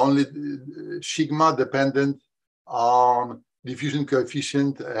only sigma dependent on diffusion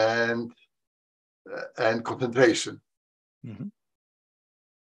coefficient and concentration. Mm-hmm.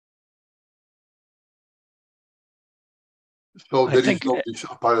 So there is no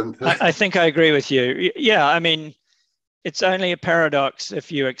apparent. I think I agree with you. Yeah, I mean, it's only a paradox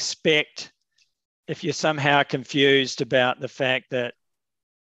if you're somehow confused about the fact that,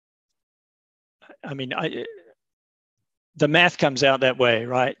 I mean, the math comes out that way,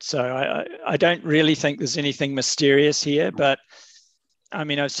 right? So I don't really think there's anything mysterious here, but I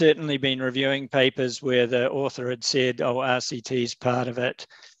mean, I've certainly been reviewing papers where the author had said, oh, RCT is part of it,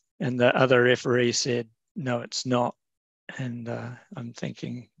 and the other referee said, no, it's not. And I'm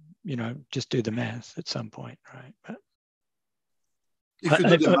thinking, just do the math at some point, right? But if you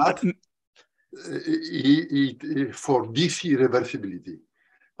do the math, for DC reversibility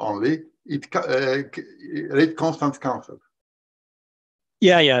only, rate constants cancel.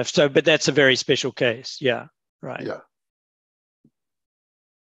 Yeah. So, but that's a very special case. Yeah, right. Yeah.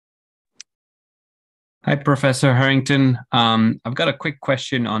 Hi, Professor Harrington. I've got a quick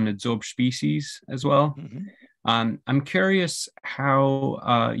question on adsorbed species as well. Mm-hmm. I'm curious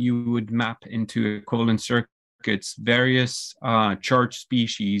how you would map into equivalent circuits various charged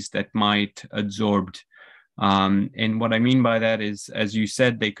species that might adsorbed. And what I mean by that is, as you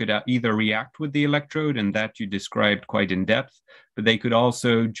said, they could either react with the electrode, and that you described quite in depth, but they could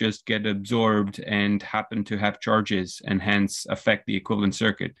also just get absorbed and happen to have charges and hence affect the equivalent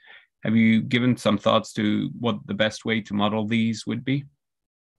circuit. Have you given some thoughts to what the best way to model these would be?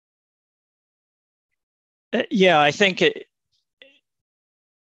 Yeah, I think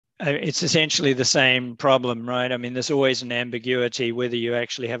it's essentially the same problem, right? I mean, there's always an ambiguity whether you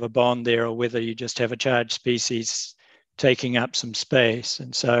actually have a bond there or whether you just have a charged species taking up some space.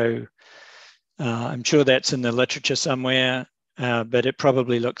 And so I'm sure that's in the literature somewhere, but it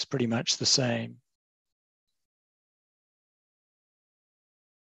probably looks pretty much the same.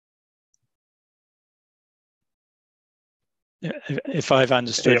 If I've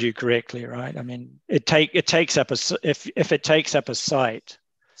understood you correctly, right? I mean, it takes up if it takes up a site,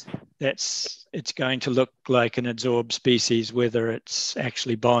 it's going to look like an adsorbed species, whether it's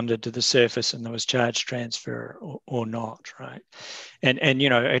actually bonded to the surface and there was charge transfer or not, right? And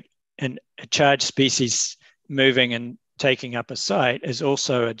a charged species moving and taking up a site is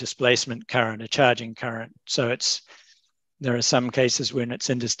also a displacement current, a charging current. So there are some cases when it's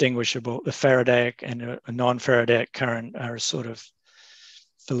indistinguishable. The Faradaic and a non-Faradaic current are sort of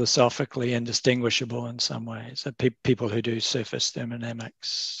philosophically indistinguishable in some ways. People who do surface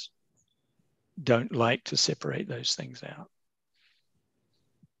thermodynamics don't like to separate those things out.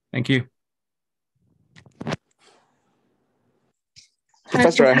 Thank you. Hi,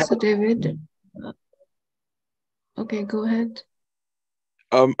 Professor David. Okay, go ahead.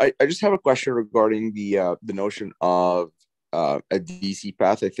 I just have a question regarding the notion of a DC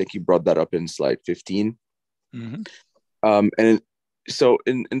path. I think you brought that up in slide 15. Mm-hmm. And so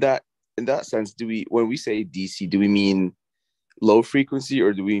in that sense, when we say DC, do we mean low frequency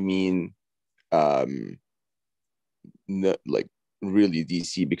or do we mean like really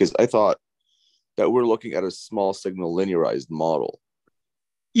DC? Because I thought that we're looking at a small signal linearized model.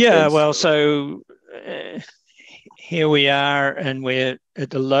 Yeah, well, so here we are, and we're at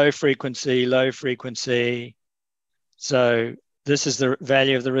the low frequency. So this is the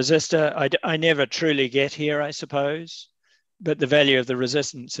value of the resistor. I never truly get here, I suppose, but the value of the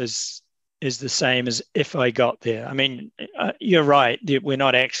resistance is the same as if I got there. I mean, you're right. We're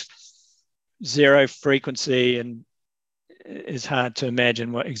not actually zero frequency, and it's hard to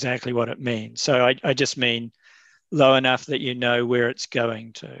imagine exactly what it means. So I just mean low enough that you know where it's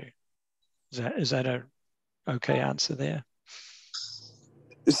going to. Is that a okay answer there?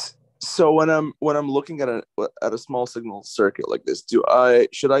 So when I'm looking at a small signal circuit like this,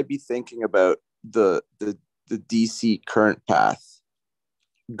 should I be thinking about the DC current path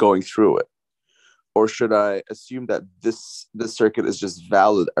going through it, or should I assume that this circuit is just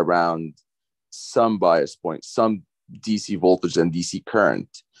valid around some bias point, some DC voltage and DC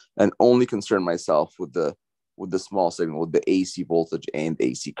current, and only concern myself with the small signal, with the AC voltage and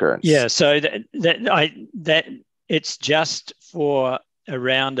AC currents? Yeah, so that it's just for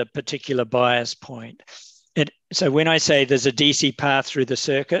around a particular bias point. So when I say there's a DC path through the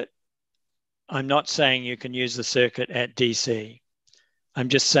circuit, I'm not saying you can use the circuit at DC. I'm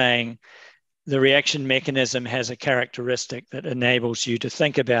just saying the reaction mechanism has a characteristic that enables you to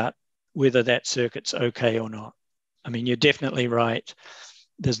think about whether that circuit's okay or not. I mean, you're definitely right.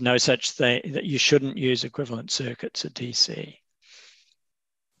 There's no such thing that you shouldn't use equivalent circuits at DC.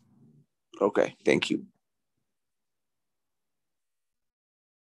 Okay, thank you.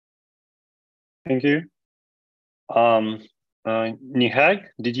 Thank you. Nihag,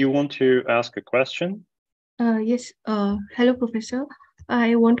 did you want to ask a question? Yes. Hello, Professor.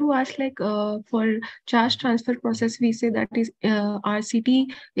 I want to ask, like, for charge transfer process, we say that is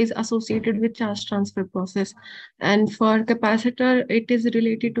RCT is associated with charge transfer process, and for capacitor, it is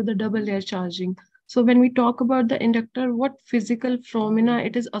related to the double layer charging. So when we talk about the inductor, what physical phenomena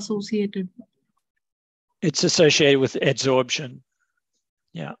it is associated? It's associated with adsorption.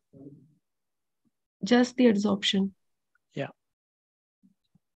 Yeah. Just the adsorption. Yeah.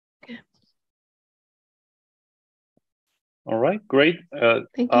 Okay. All right, great.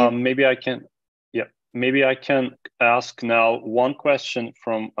 Thank you. Maybe I can ask now one question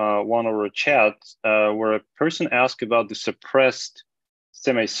from one of our chats where a person asked about the suppressed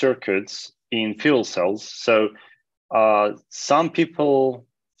semi-circuits in fuel cells. So some people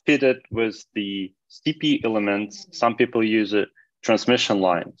fit it with the CP elements, some people use it transmission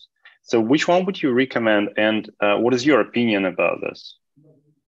lines. So which one would you recommend, and what is your opinion about this?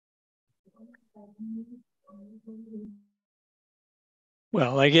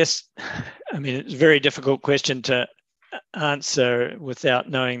 Well, I guess, I mean, it's a very difficult question to answer without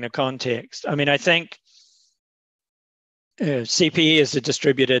knowing the context. I mean, I think CPE is a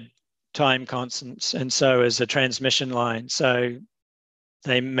distributed time constant, and so is a transmission line. So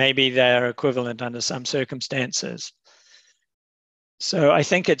maybe they're equivalent under some circumstances. So I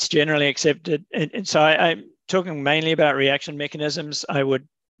think it's generally accepted. And so I'm talking mainly about reaction mechanisms.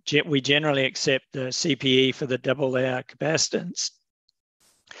 We generally accept the CPE for the double layer capacitance.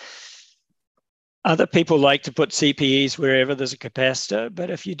 Other people like to put CPEs wherever there's a capacitor,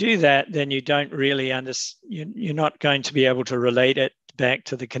 but if you do that, then you don't really understand, you're not going to be able to relate it back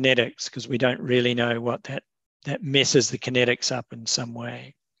to the kinetics, because we don't really know what that messes the kinetics up in some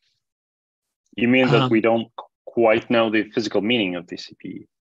way. You mean that we don't quite know the physical meaning of the CPE?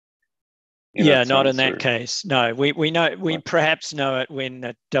 Yeah, not in that case. No, we know, we perhaps know it when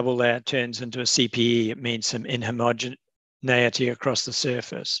a double layer turns into a CPE. It means some inhomogeneity across the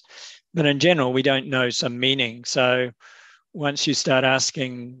surface. But in general, we don't know some meaning. So once you start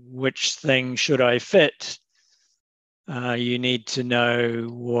asking which thing should I fit, you need to know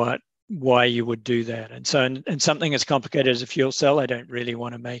why you would do that. And so in something as complicated as a fuel cell, I don't really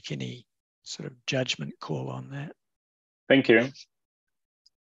want to make any sort of judgment call on that. Thank you.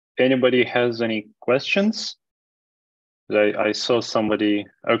 Anybody has any questions? I saw somebody.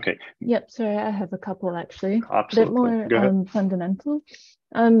 Okay. Yep, sorry, I have a couple actually. Absolutely. A bit more fundamental.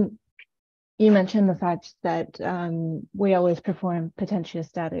 You mentioned the fact that we always perform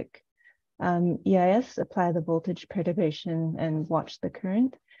potentiostatic EIS, apply the voltage perturbation and watch the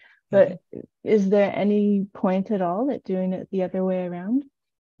current. But is there any point at all at doing it the other way around?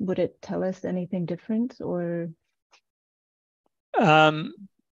 Would it tell us anything different, or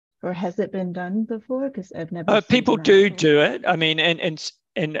has it been done before? Because I've never. People do it. I mean, and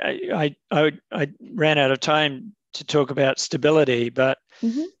I ran out of time to talk about stability, but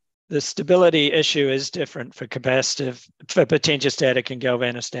the stability issue is different for potentiostatic and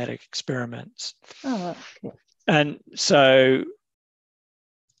galvanostatic experiments. Oh, okay. And so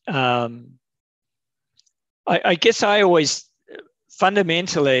I guess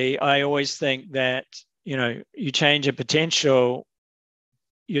fundamentally, I always think that, you change a potential,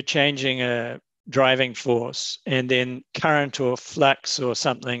 you're changing a driving force, and then current or flux or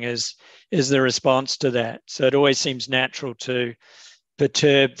something is the response to that. So it always seems natural to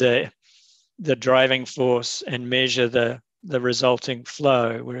perturb the driving force and measure the resulting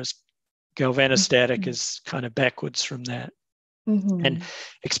flow, whereas galvanostatic is kind of backwards from that. And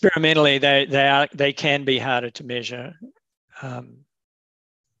experimentally, they can be harder to measure,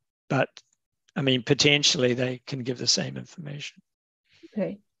 but I mean, potentially they can give the same information.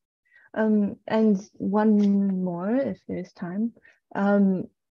 Okay. And one more, if there's time.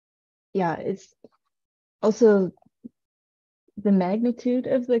 Yeah, it's also the magnitude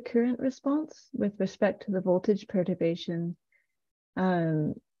of the current response with respect to the voltage perturbation.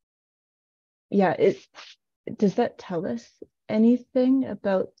 Does that tell us anything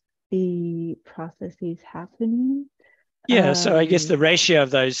about the processes happening? Yeah, so I guess the ratio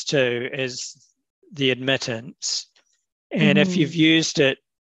of those two is the admittance. And if you've used a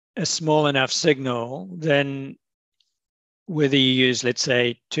small enough signal, then whether you use, let's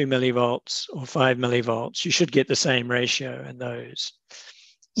say, 2 millivolts or 5 millivolts, you should get the same ratio in those.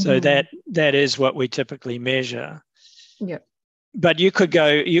 So that is what we typically measure. Yeah. But you could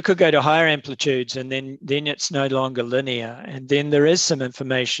go to higher amplitudes, and then it's no longer linear. And then there is some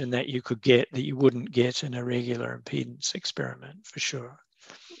information that you could get that you wouldn't get in a regular impedance experiment, for sure.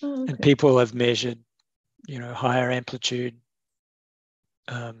 Oh, okay. And people have measured, higher amplitude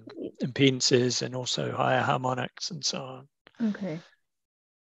impedances and also higher harmonics and so on. Okay.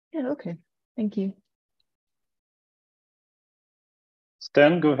 Yeah, okay. Thank you.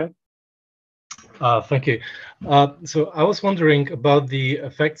 Stan, go ahead. Thank you. So I was wondering about the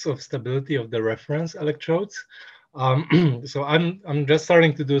effects of stability of the reference electrodes. So I'm just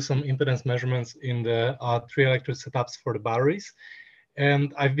starting to do some impedance measurements in the 3 electrode setups for the batteries.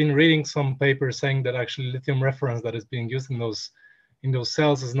 And I've been reading some papers saying that actually lithium reference that is being used in those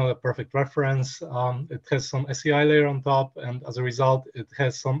cells is not a perfect reference. It has some SEI layer on top, and as a result, it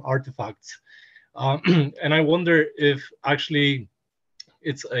has some artifacts. And I wonder if actually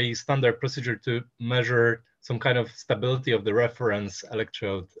it's a standard procedure to measure some kind of stability of the reference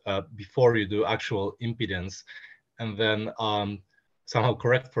electrode before you do actual impedance, and then somehow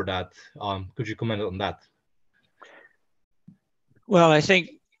correct for that. Could you comment on that? Well, I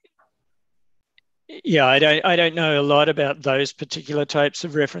think, yeah, I don't know a lot about those particular types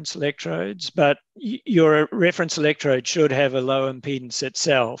of reference electrodes, but your reference electrode should have a low impedance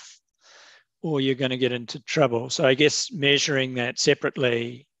itself, or you're going to get into trouble. So I guess measuring that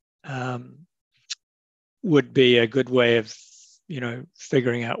separately would be a good way of,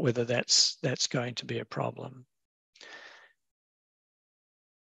 figuring out whether that's going to be a problem.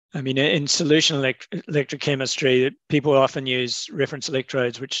 I mean, in solution electrochemistry, people often use reference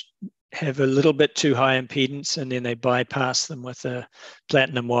electrodes which have a little bit too high impedance, and then they bypass them with a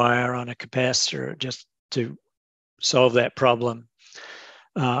platinum wire on a capacitor just to solve that problem.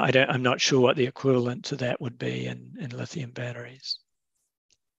 I'm not sure what the equivalent to that would be in lithium batteries.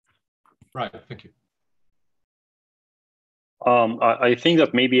 Right, thank you. I think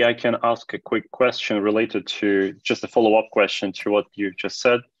that maybe I can ask a quick question related to just a follow-up question to what you just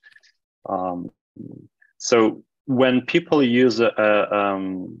said. So when people use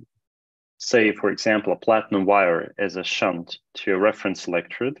say, for example, a platinum wire as a shunt to a reference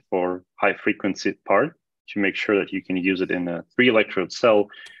electrode for high frequency part to make sure that you can use it in a 3 electrode cell,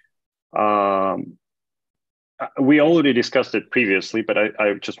 we already discussed it previously, but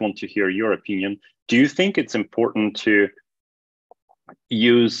I just want to hear your opinion. Do you think it's important to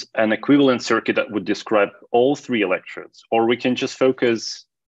use an equivalent circuit that would describe all 3 electrodes, or we can just focus,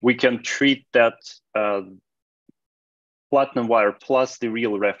 we can treat that platinum wire plus the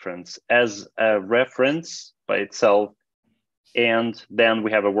real reference as a reference by itself, and then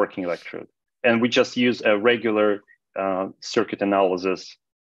we have a working electrode, and we just use a regular circuit analysis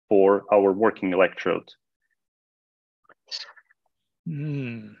for our working electrode?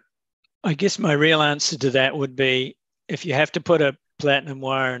 I guess my real answer to that would be, if you have to put a platinum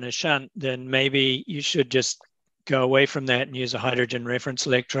wire in a shunt, then maybe you should just go away from that and use a hydrogen reference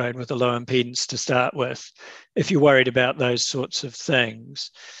electrode with a low impedance to start with, if you're worried about those sorts of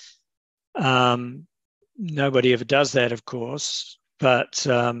things. Nobody ever does that, of course, but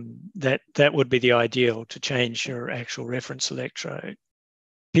that would be the ideal, to change your actual reference electrode.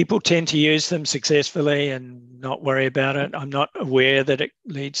 People tend to use them successfully and not worry about it. I'm not aware that it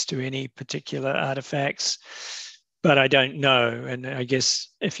leads to any particular artifacts, but I don't know. And I guess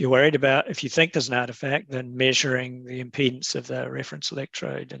if you're worried about, if you think there's an artifact, then measuring the impedance of the reference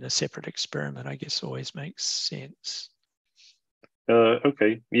electrode in a separate experiment, I guess, always makes sense.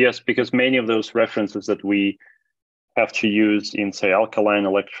 Okay, yes, because many of those references that we have to use in, say, alkaline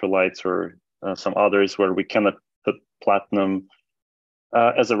electrolytes or some others where we cannot put platinum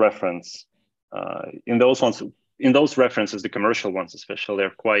as a reference, in those references, the commercial ones especially,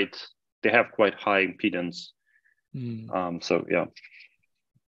 they have quite high impedance. So yeah.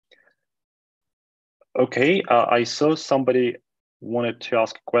 Okay, I saw somebody wanted to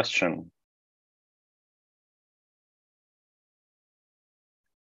ask a question.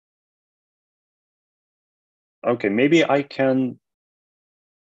 Okay, maybe I can.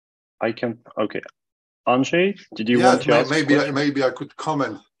 Okay, Andrzej, did you want to ask? Maybe I could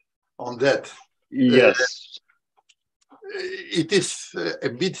comment on that. Yes. It is a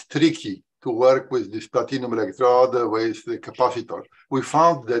bit tricky to work with this platinum electrode with the capacitor. We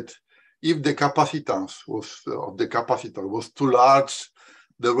found that if the capacitance of the capacitor was too large,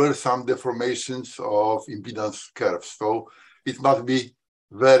 there were some deformations of impedance curves. So it must be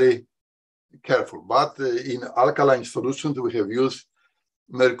very careful. But in alkaline solutions, we have used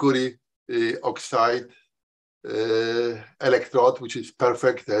mercury oxide electrode, which is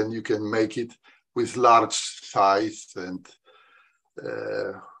perfect, and you can make it with large size and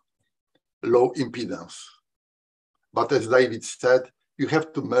low impedance. But as David said, you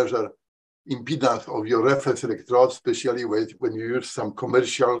have to measure impedance of your reference electrode, especially when you use some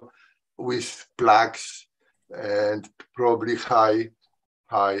commercial with plugs and probably high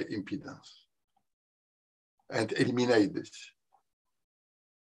impedance, and eliminate this.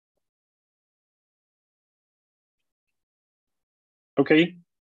 Okay.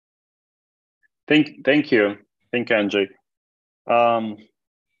 Thank you, Andrzej.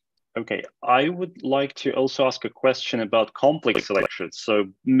 Okay, I would like to also ask a question about complex electrodes. So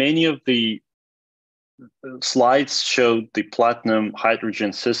many of the slides showed the platinum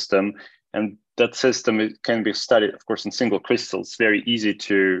hydrogen system, and that system can be studied, of course, in single crystals. It's very easy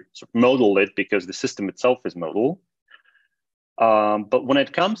to sort of model it because the system itself is model. But when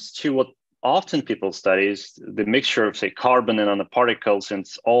it comes to what often people study is the mixture of, say, carbon and nanoparticles, and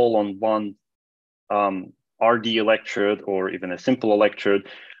it's all on one RD electrode or even a simple electrode,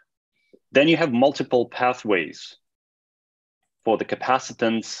 then you have multiple pathways for the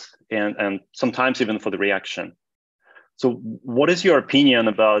capacitance and sometimes even for the reaction. So what is your opinion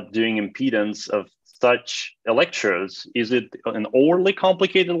about doing impedance of such electrodes? Is it an overly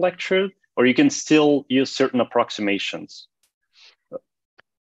complicated electrode, or you can still use certain approximations?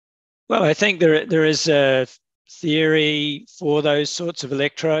 Well, I think there is a theory for those sorts of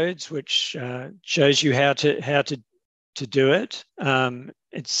electrodes, which shows you how to do it.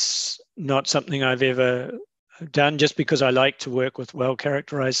 It's not something I've ever done just because I like to work with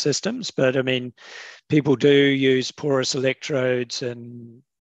well-characterized systems. But I mean, people do use porous electrodes and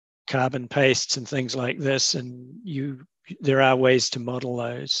carbon pastes and things like this, and there are ways to model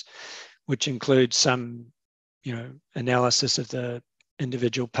those, which include some, analysis of the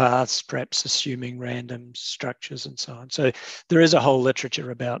individual paths, perhaps assuming random structures and so on. So there is a whole literature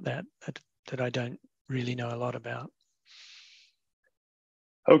about that I don't really know a lot about.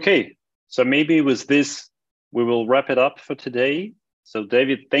 Okay, so maybe with this, we will wrap it up for today. So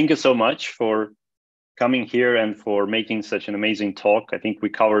David, thank you so much for coming here and for making such an amazing talk. I think we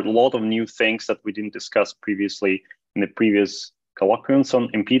covered a lot of new things that we didn't discuss previously in the previous colloquiums on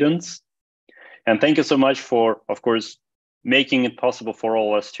impedance. And thank you so much for, of course, making it possible for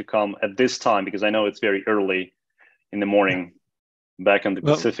all of us to come at this time, because I know it's very early in the morning back on the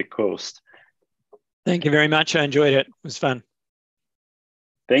Pacific coast. Thank you very much. I enjoyed it. It was fun.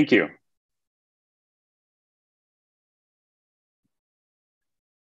 Thank you.